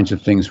all kinds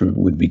of things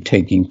would be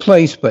taking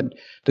place. But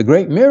the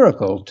great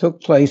miracle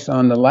took place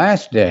on the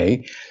last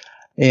day.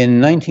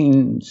 In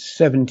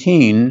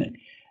 1917,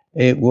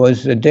 it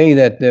was a day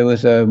that there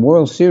was a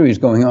World Series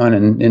going on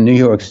in New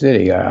York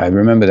City. I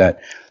remember that,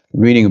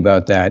 reading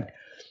about that.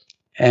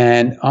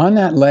 And on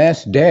that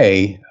last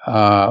day,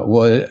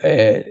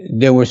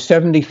 there were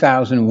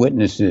 70,000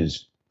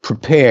 witnesses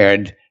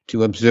prepared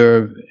to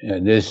observe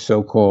this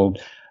so-called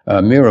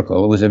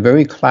miracle. It was a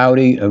very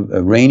cloudy, a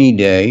rainy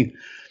day.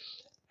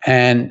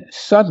 And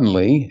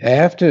suddenly,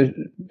 after,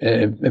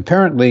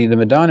 apparently the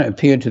Madonna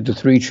appeared to the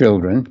 3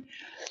 children,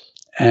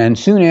 and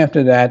soon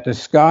after that, the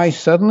sky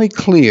suddenly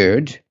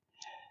cleared,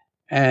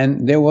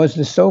 and there was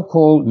the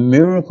so-called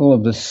miracle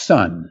of the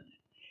sun,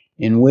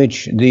 in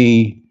which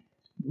the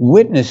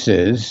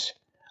witnesses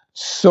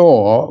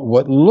saw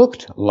what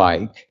looked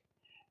like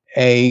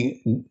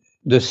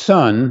the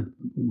sun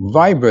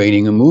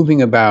vibrating and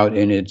moving about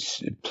in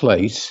its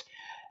place,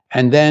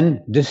 and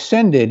then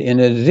descended in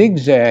a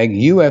zigzag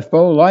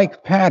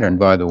UFO-like pattern,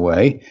 by the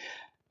way,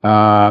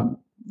 and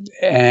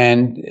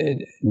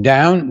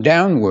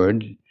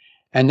downward,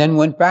 and then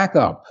went back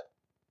up.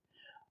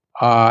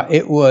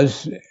 It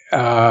was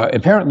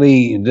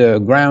apparently the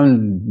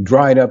ground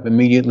dried up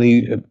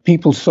immediately.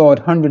 People saw it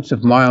hundreds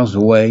of miles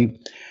away.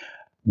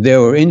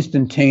 There were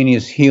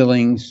instantaneous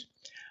healings,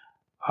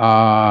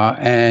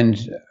 and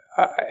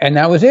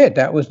that was it.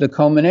 That was the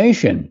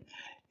culmination.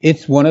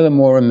 It's one of the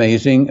more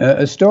amazing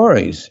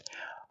stories.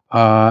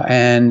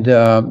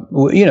 There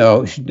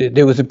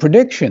was a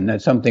prediction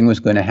that something was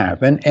going to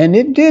happen, and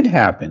it did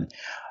happen.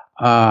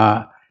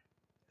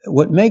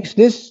 What makes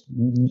this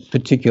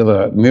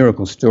particular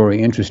miracle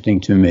story interesting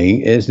to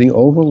me is the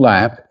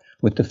overlap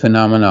with the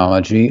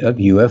phenomenology of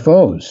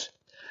UFOs.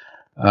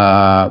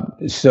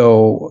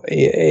 So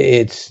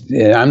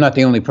I'm not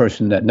the only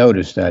person that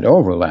noticed that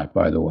overlap,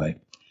 by the way.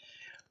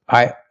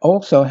 I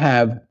also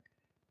have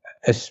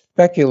a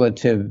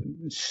speculative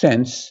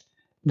sense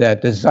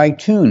that the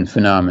Zaytun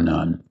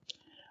phenomenon,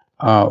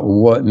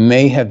 what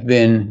may have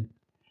been,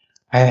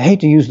 I hate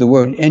to use the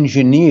word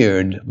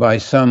engineered by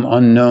some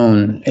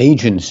unknown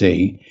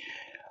agency.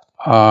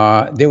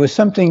 There was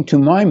something, to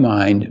my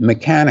mind,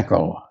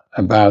 mechanical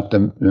about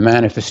the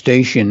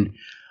manifestation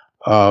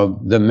of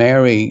the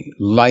Mary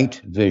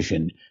light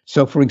vision.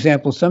 So, for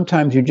example,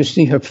 sometimes you just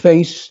see her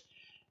face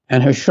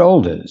and her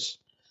shoulders,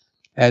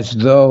 as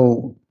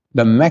though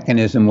the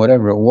mechanism,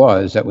 whatever it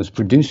was that was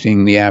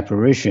producing the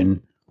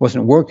apparition,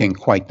 wasn't working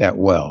quite that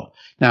well.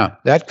 Now,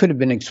 that could have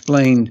been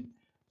explained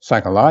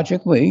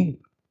psychologically,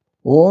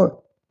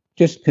 or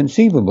just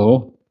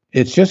conceivable.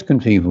 It's just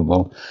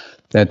conceivable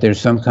that there's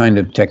some kind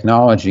of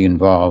technology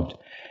involved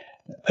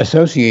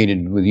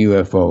associated with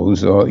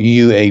UFOs, or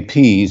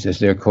UAPs as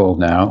they're called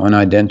now,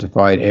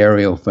 unidentified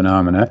aerial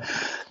phenomena.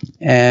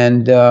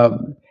 And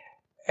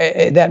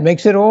that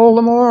makes it all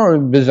the more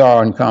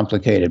bizarre and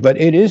complicated. But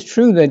it is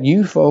true that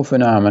UFO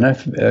phenomena,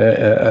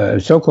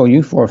 so-called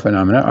UFO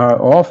phenomena,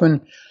 are often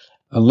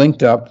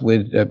linked up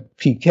with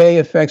PK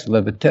effects,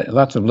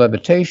 lots of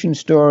levitation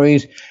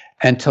stories,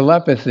 and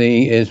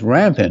telepathy is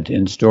rampant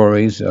in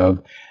stories of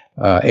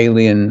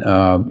alien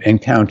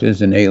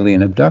encounters and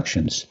alien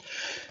abductions.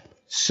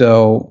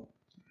 So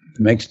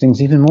it makes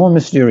things even more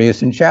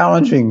mysterious and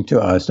challenging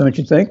to us, don't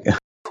you think?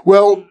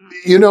 Well,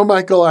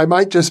 Michael, I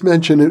might just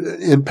mention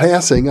in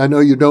passing, I know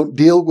you don't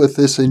deal with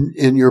this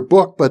in your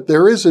book, but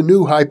there is a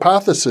new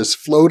hypothesis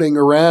floating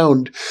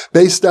around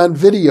based on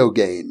video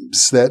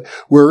games that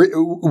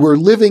we're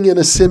living in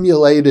a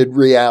simulated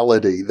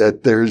reality,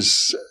 that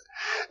there's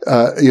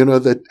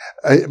that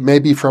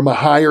maybe from a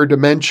higher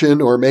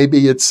dimension, or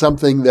maybe it's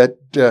something that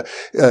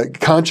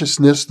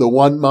consciousness, the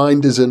one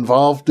mind, is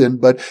involved in.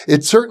 But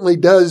it certainly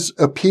does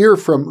appear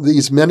from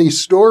these many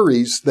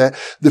stories that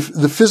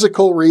the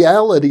physical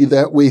reality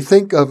that we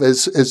think of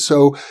as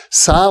so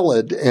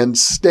solid and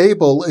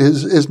stable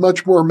is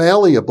much more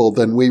malleable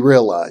than we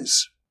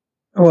realize.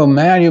 Well,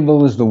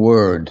 malleable is the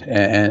word,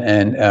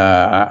 and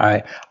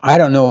I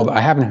don't know. I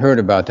haven't heard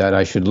about that.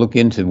 I should look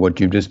into what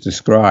you just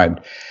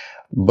described.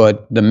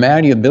 But the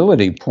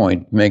malleability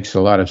point makes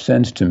a lot of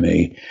sense to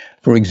me.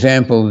 For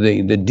example,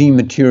 the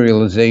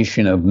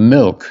dematerialization of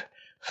milk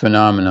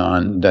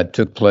phenomenon that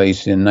took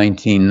place in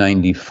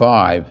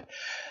 1995,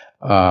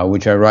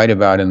 which I write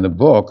about in the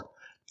book,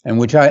 and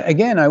which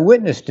I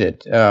witnessed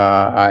it.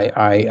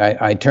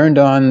 I turned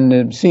on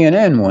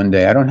CNN one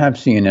day. I don't have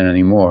CNN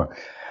anymore,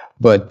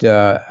 but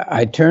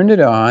I turned it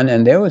on,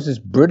 and there was this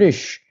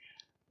British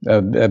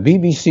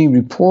BBC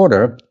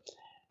reporter,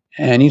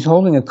 and he's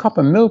holding a cup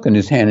of milk in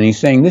his hand, and he's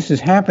saying, "This is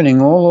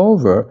happening all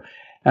over,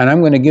 and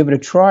I'm going to give it a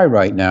try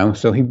right now."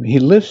 So he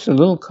lifts a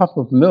little cup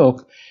of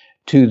milk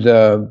to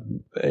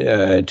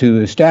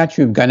the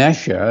statue of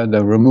Ganesha,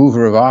 the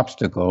remover of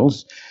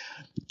obstacles,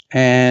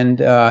 and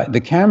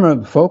the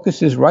camera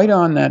focuses right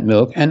on that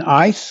milk, and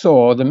I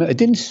saw the milk. It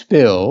didn't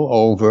spill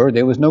over.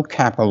 There was no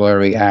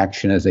capillary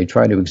action, as they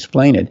try to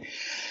explain it.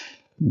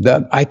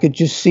 I could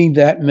just see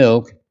that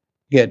milk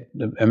the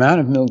amount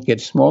of milk get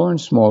smaller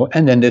and smaller,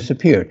 and then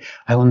disappear.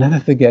 I will never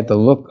forget the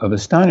look of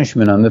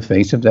astonishment on the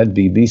face of that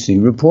BBC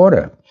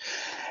reporter.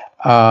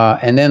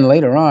 And then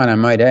later on, I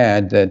might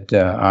add that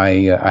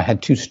I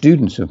had two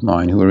students of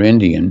mine who were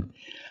Indian,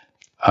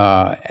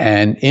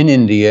 and in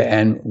India,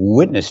 and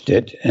witnessed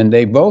it, and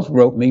they both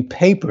wrote me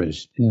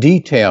papers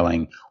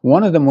detailing.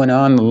 One of them went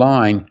on the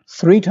line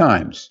 3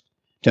 times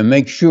to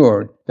make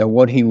sure that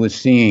what he was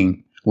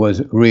seeing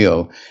was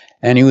real.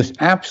 And he was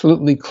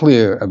absolutely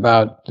clear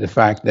about the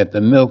fact that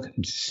the milk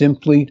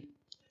simply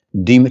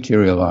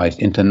dematerialized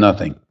into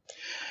nothing.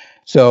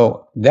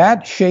 So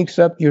that shakes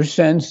up your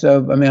sense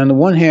of, on the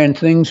one hand,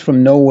 things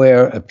from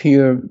nowhere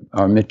appear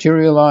or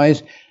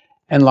materialize,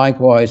 and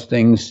likewise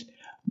things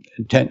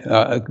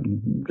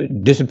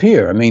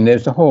disappear.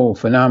 There's the whole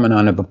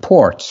phenomenon of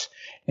apports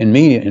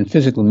in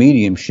physical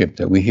mediumship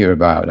that we hear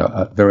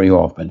about very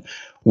often,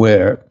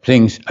 where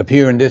things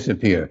appear and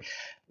disappear.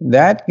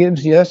 That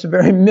gives us a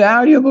very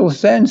malleable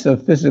sense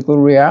of physical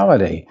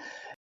reality.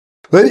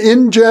 But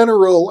in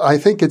general, I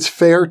think it's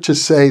fair to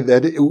say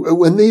that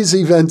when these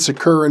events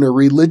occur in a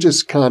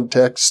religious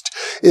context,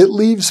 it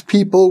leaves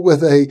people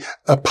with a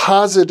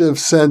positive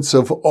sense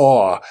of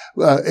awe.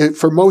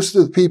 For most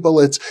of the people,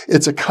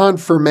 it's a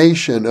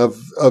confirmation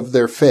of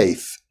their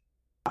faith.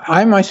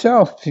 I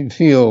myself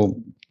feel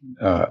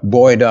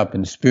buoyed up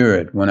in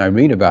spirit when I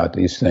read about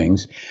these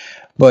things,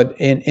 but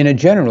in a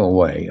general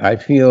way,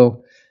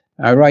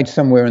 I write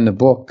somewhere in the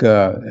book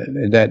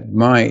that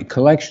my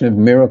collection of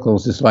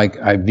miracles is like,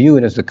 I view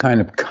it as a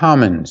kind of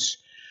commons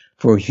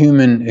for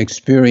human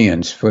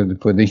experience, for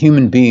the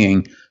human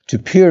being to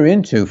peer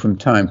into from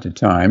time to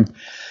time,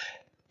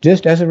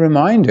 just as a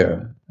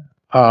reminder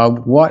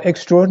of what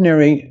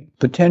extraordinary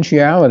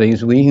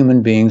potentialities we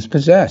human beings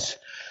possess.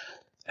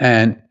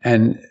 And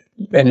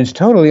it's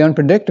totally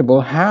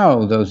unpredictable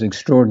how those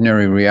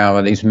extraordinary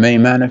realities may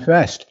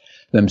manifest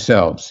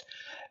themselves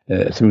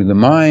through the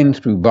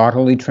mind, through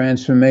bodily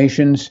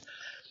transformations.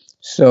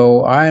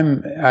 So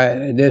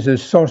there's a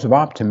source of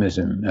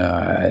optimism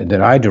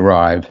that I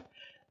derive,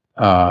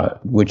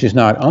 which is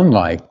not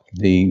unlike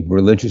the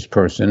religious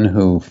person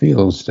who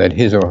feels that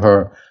his or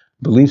her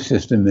belief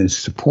system is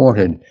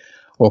supported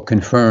or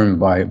confirmed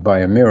by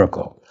a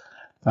miracle.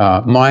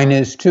 Mine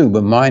is too,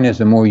 but mine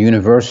is a more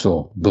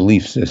universal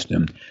belief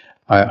system.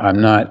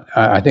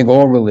 I think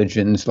all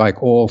religions,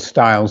 like all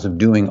styles of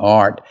doing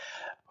art,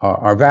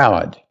 are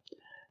valid.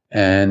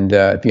 And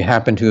if you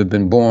happen to have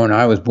been born,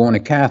 I was born a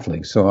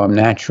Catholic, so I'm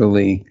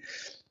naturally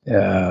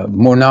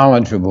more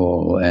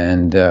knowledgeable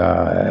and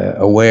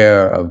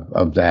aware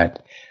of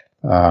that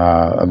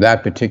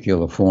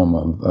particular form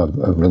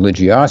of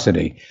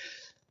religiosity.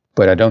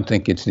 But I don't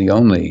think it's the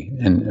only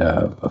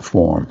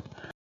form.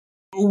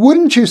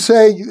 Wouldn't you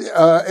say,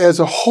 as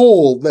a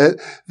whole, that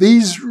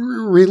these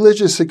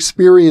religious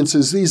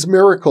experiences, these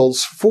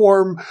miracles,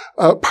 form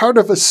part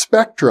of a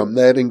spectrum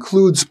that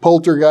includes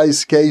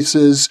poltergeist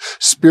cases,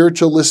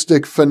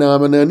 spiritualistic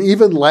phenomena, and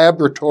even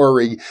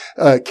laboratory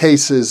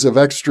cases of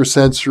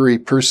extrasensory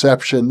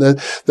perception,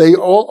 that they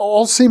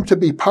all seem to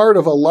be part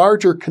of a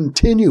larger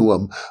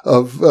continuum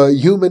of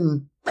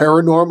human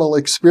paranormal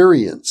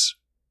experience?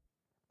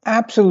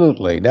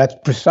 Absolutely. That's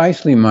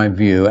precisely my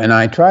view. And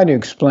I try to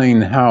explain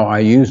how I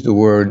use the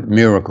word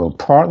miracle,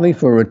 partly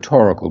for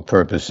rhetorical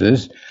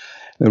purposes.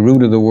 The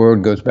root of the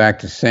word goes back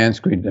to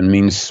Sanskrit and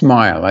means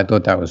smile. I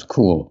thought that was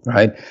cool,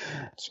 right?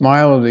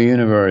 Smile of the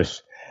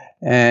universe.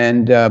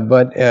 And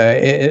but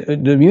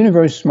the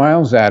universe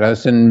smiles at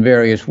us in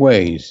various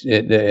ways.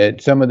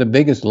 Some of the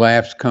biggest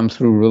laughs come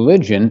through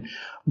religion.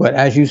 But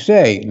as you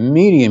say,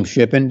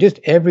 mediumship and just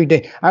every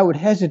day, I would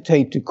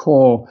hesitate to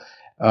call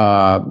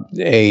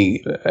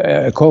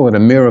I call it a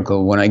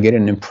miracle when I get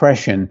an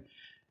impression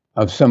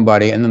of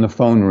somebody and then the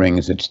phone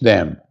rings, it's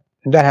them.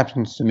 And that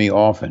happens to me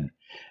often.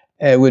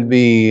 It would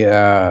be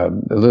a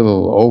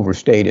little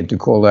overstated to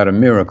call that a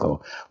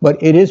miracle, but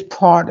it is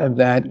part of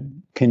that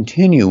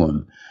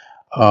continuum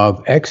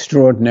of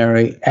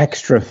extraordinary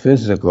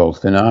extra-physical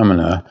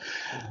phenomena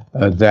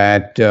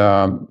that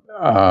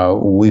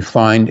we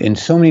find in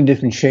so many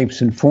different shapes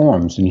and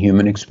forms in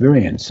human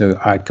experience. So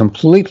I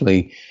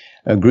completely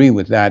agree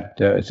with that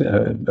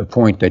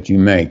point that you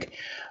make.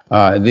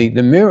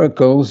 The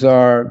miracles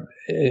are,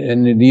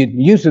 and the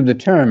use of the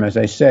term, as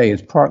I say,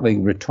 is partly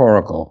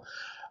rhetorical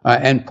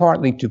and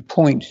partly to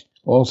point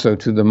also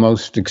to the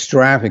most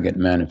extravagant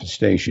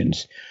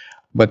manifestations.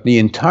 But the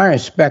entire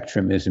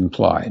spectrum is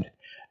implied,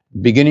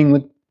 beginning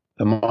with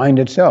the mind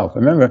itself.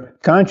 Remember,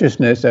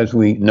 consciousness, as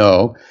we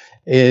know,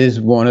 is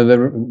one of the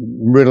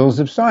riddles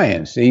of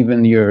science.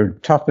 Even your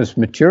toughest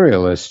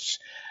materialists,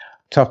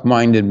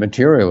 tough-minded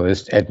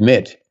materialists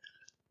admit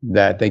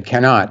that they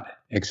cannot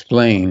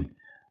explain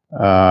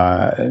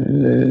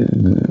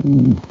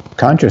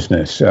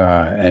consciousness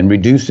and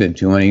reduce it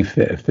to any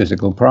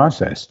physical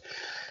process.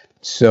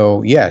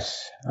 So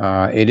yes,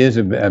 it is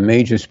a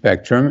major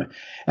spectrum,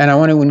 and I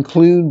want to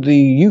include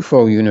the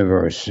UFO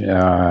universe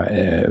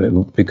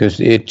because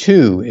it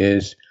too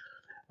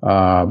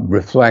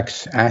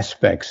reflects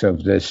aspects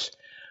of this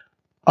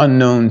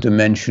unknown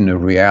dimension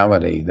of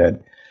reality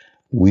that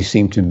we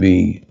seem to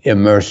be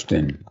immersed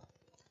in.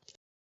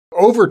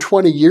 Over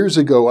 20 years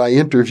ago, I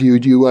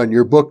interviewed you on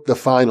your book, The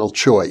Final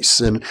Choice.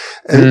 And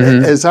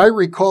as I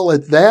recall,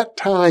 at that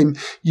time,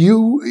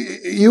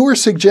 you were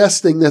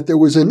suggesting that there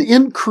was an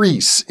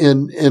increase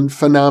in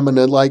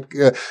phenomena, like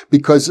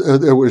because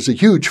there was a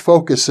huge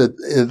focus at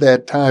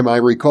that time, I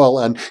recall,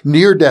 on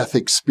near-death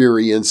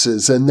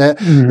experiences, and that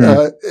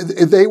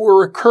they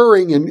were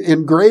occurring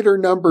in greater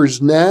numbers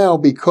now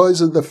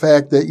because of the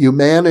fact that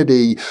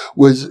humanity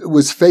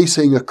was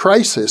facing a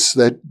crisis,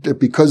 that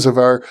because of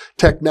our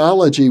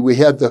technology, we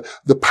had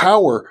the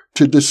power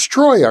to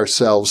destroy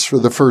ourselves for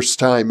the first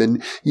time in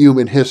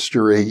human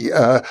history.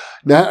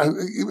 Now,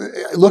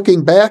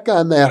 looking back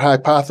on that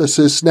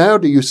hypothesis now,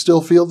 do you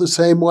still feel the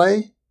same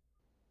way?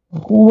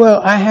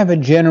 Well, I have a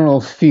general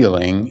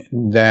feeling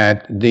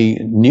that the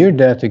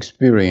near-death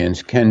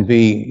experience can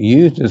be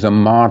used as a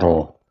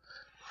model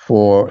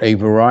for a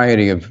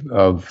variety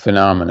of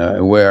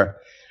phenomena where,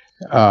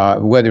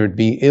 whether it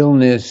be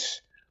illness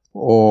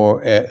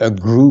or a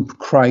group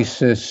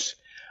crisis,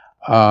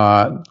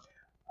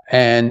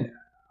 and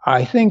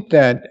I think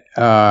that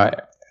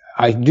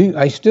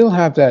I still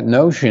have that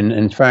notion.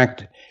 In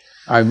fact,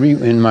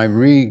 in my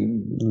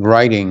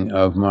rewriting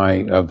of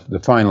The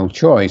Final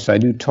Choice, I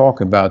do talk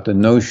about the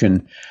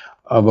notion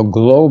of a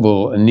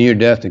global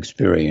near-death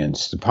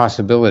experience, the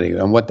possibility,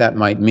 and what that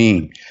might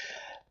mean.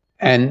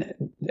 And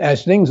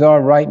as things are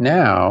right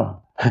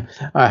now,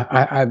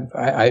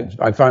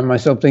 I find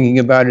myself thinking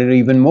about it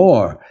even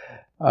more.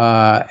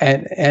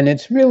 And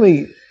it's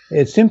really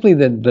It's simply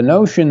the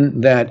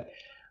notion that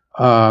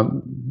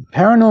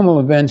paranormal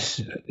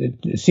events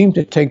seem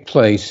to take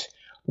place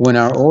when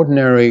our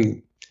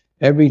ordinary,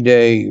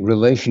 everyday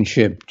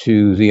relationship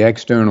to the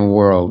external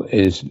world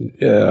is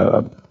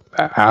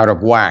out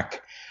of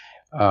whack.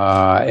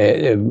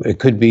 It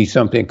could be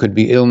something, it could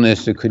be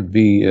illness, it could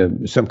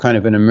be some kind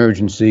of an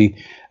emergency,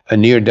 a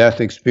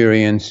near-death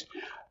experience,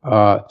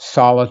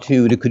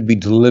 solitude, it could be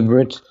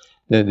deliberate.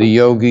 The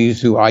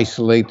yogis who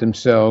isolate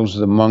themselves,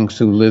 the monks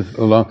who live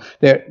alone,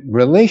 their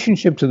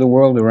relationship to the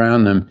world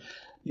around them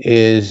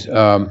is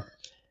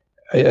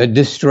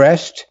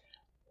distressed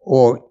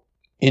or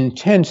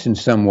intense in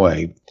some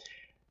way.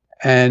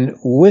 And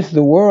with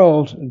the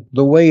world,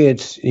 the way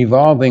it's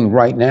evolving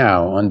right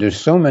now, under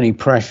so many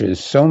pressures,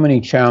 so many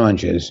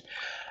challenges,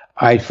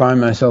 I find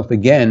myself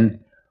again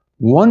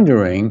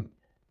wondering,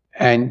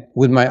 and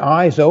with my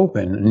eyes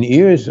open and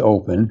ears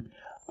open,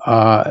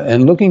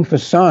 and looking for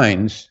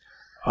signs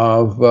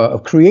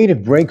of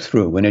creative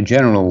breakthrough in a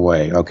general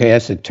way. Okay,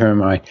 that's a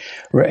term and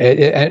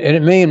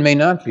it may and may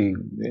not be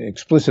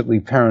explicitly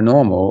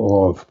paranormal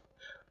or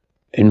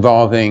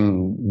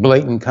involving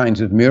blatant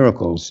kinds of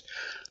miracles,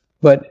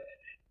 but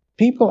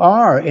people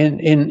are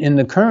in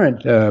the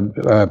current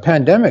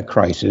pandemic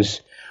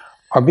crisis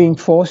are being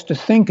forced to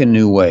think in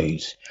new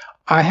ways.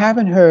 I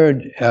haven't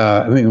heard,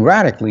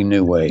 radically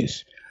new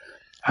ways.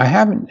 I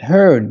haven't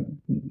heard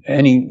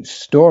any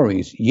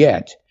stories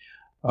yet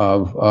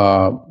of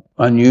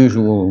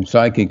unusual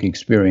psychic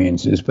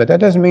experiences, but that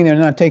doesn't mean they're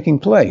not taking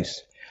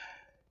place.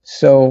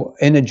 So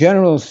in a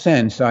general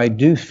sense, I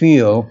do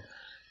feel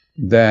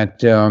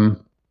that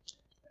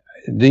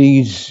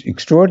these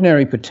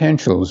extraordinary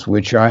potentials,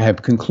 which I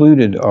have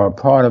concluded are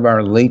part of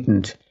our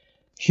latent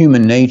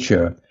human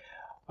nature,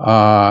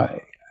 I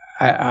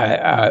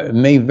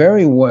may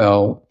very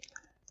well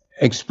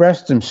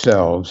express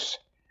themselves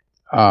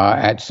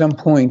at some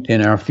point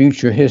in our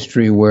future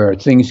history where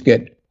things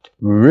get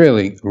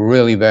really,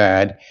 really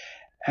bad,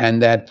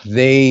 and that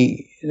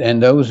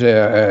those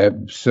are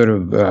sort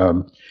of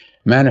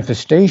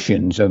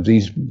manifestations of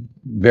these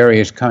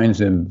various kinds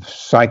of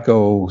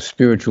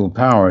psycho-spiritual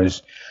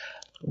powers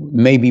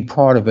may be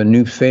part of a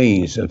new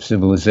phase of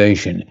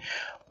civilization.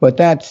 But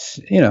that's,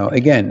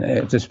 again,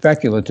 it's a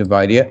speculative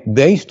idea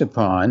based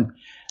upon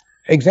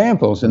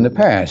examples in the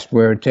past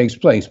where it takes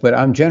place. But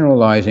I'm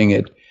generalizing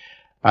it.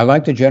 I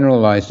like to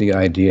generalize the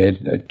idea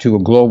to a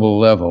global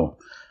level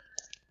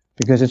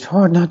because it's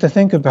hard not to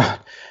think about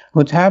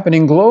what's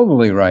happening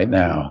globally right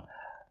now.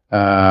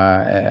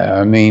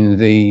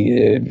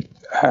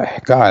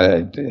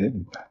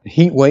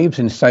 Heat waves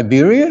in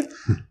Siberia.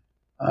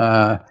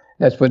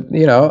 That's what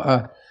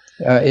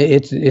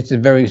It's a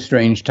very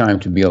strange time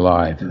to be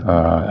alive.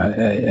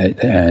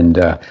 And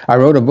I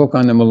wrote a book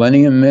on the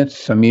Millennium Myths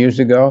some years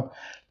ago,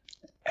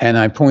 and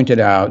I pointed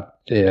out,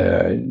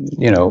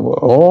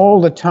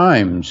 all the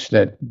times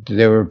that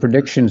there were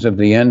predictions of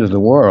the end of the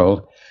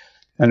world,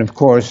 and of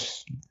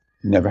course,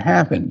 never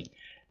happened.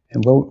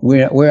 And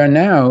we are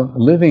now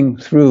living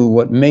through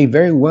what may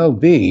very well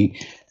be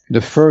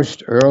the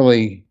first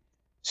early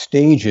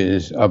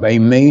stages of a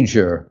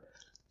major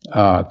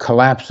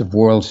collapse of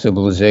world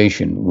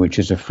civilization, which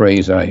is a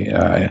phrase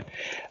I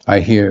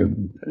hear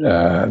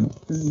Noam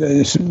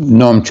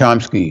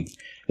Chomsky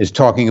is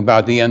talking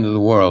about the end of the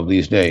world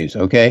these days,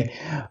 okay?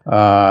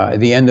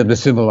 The end of the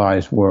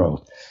civilized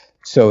world.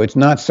 So it's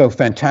not so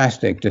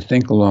fantastic to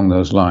think along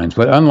those lines.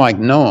 But unlike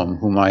Noam,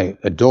 whom I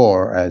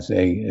adore as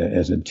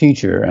a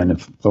teacher and a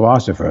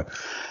philosopher,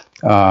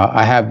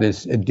 I have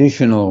this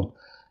additional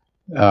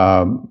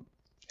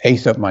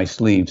ace up my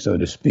sleeve, so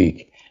to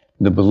speak,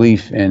 the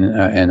belief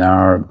in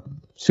our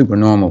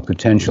supernormal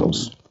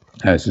potentials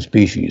as a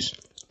species.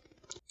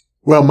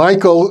 Well,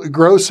 Michael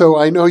Grosso,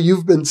 I know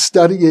you've been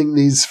studying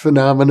these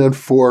phenomena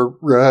for,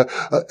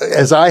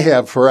 as I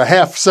have, for a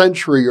half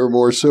century or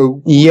more.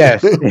 So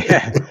yes,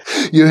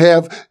 you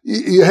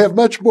have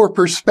much more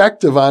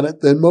perspective on it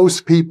than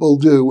most people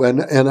do,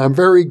 and I'm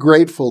very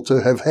grateful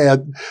to have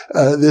had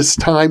this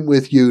time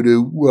with you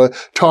to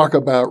talk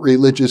about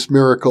religious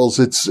miracles.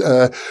 It's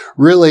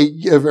really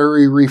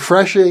very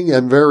refreshing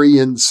and very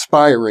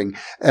inspiring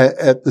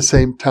at the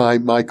same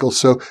time, Michael.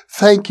 So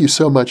thank you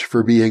so much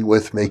for being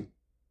with me.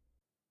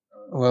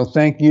 Well,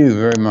 thank you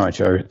very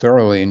much. I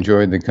thoroughly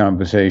enjoyed the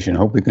conversation.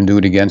 Hope we can do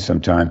it again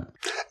sometime.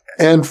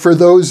 And for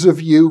those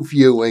of you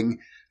viewing,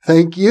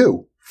 thank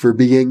you for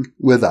being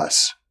with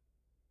us.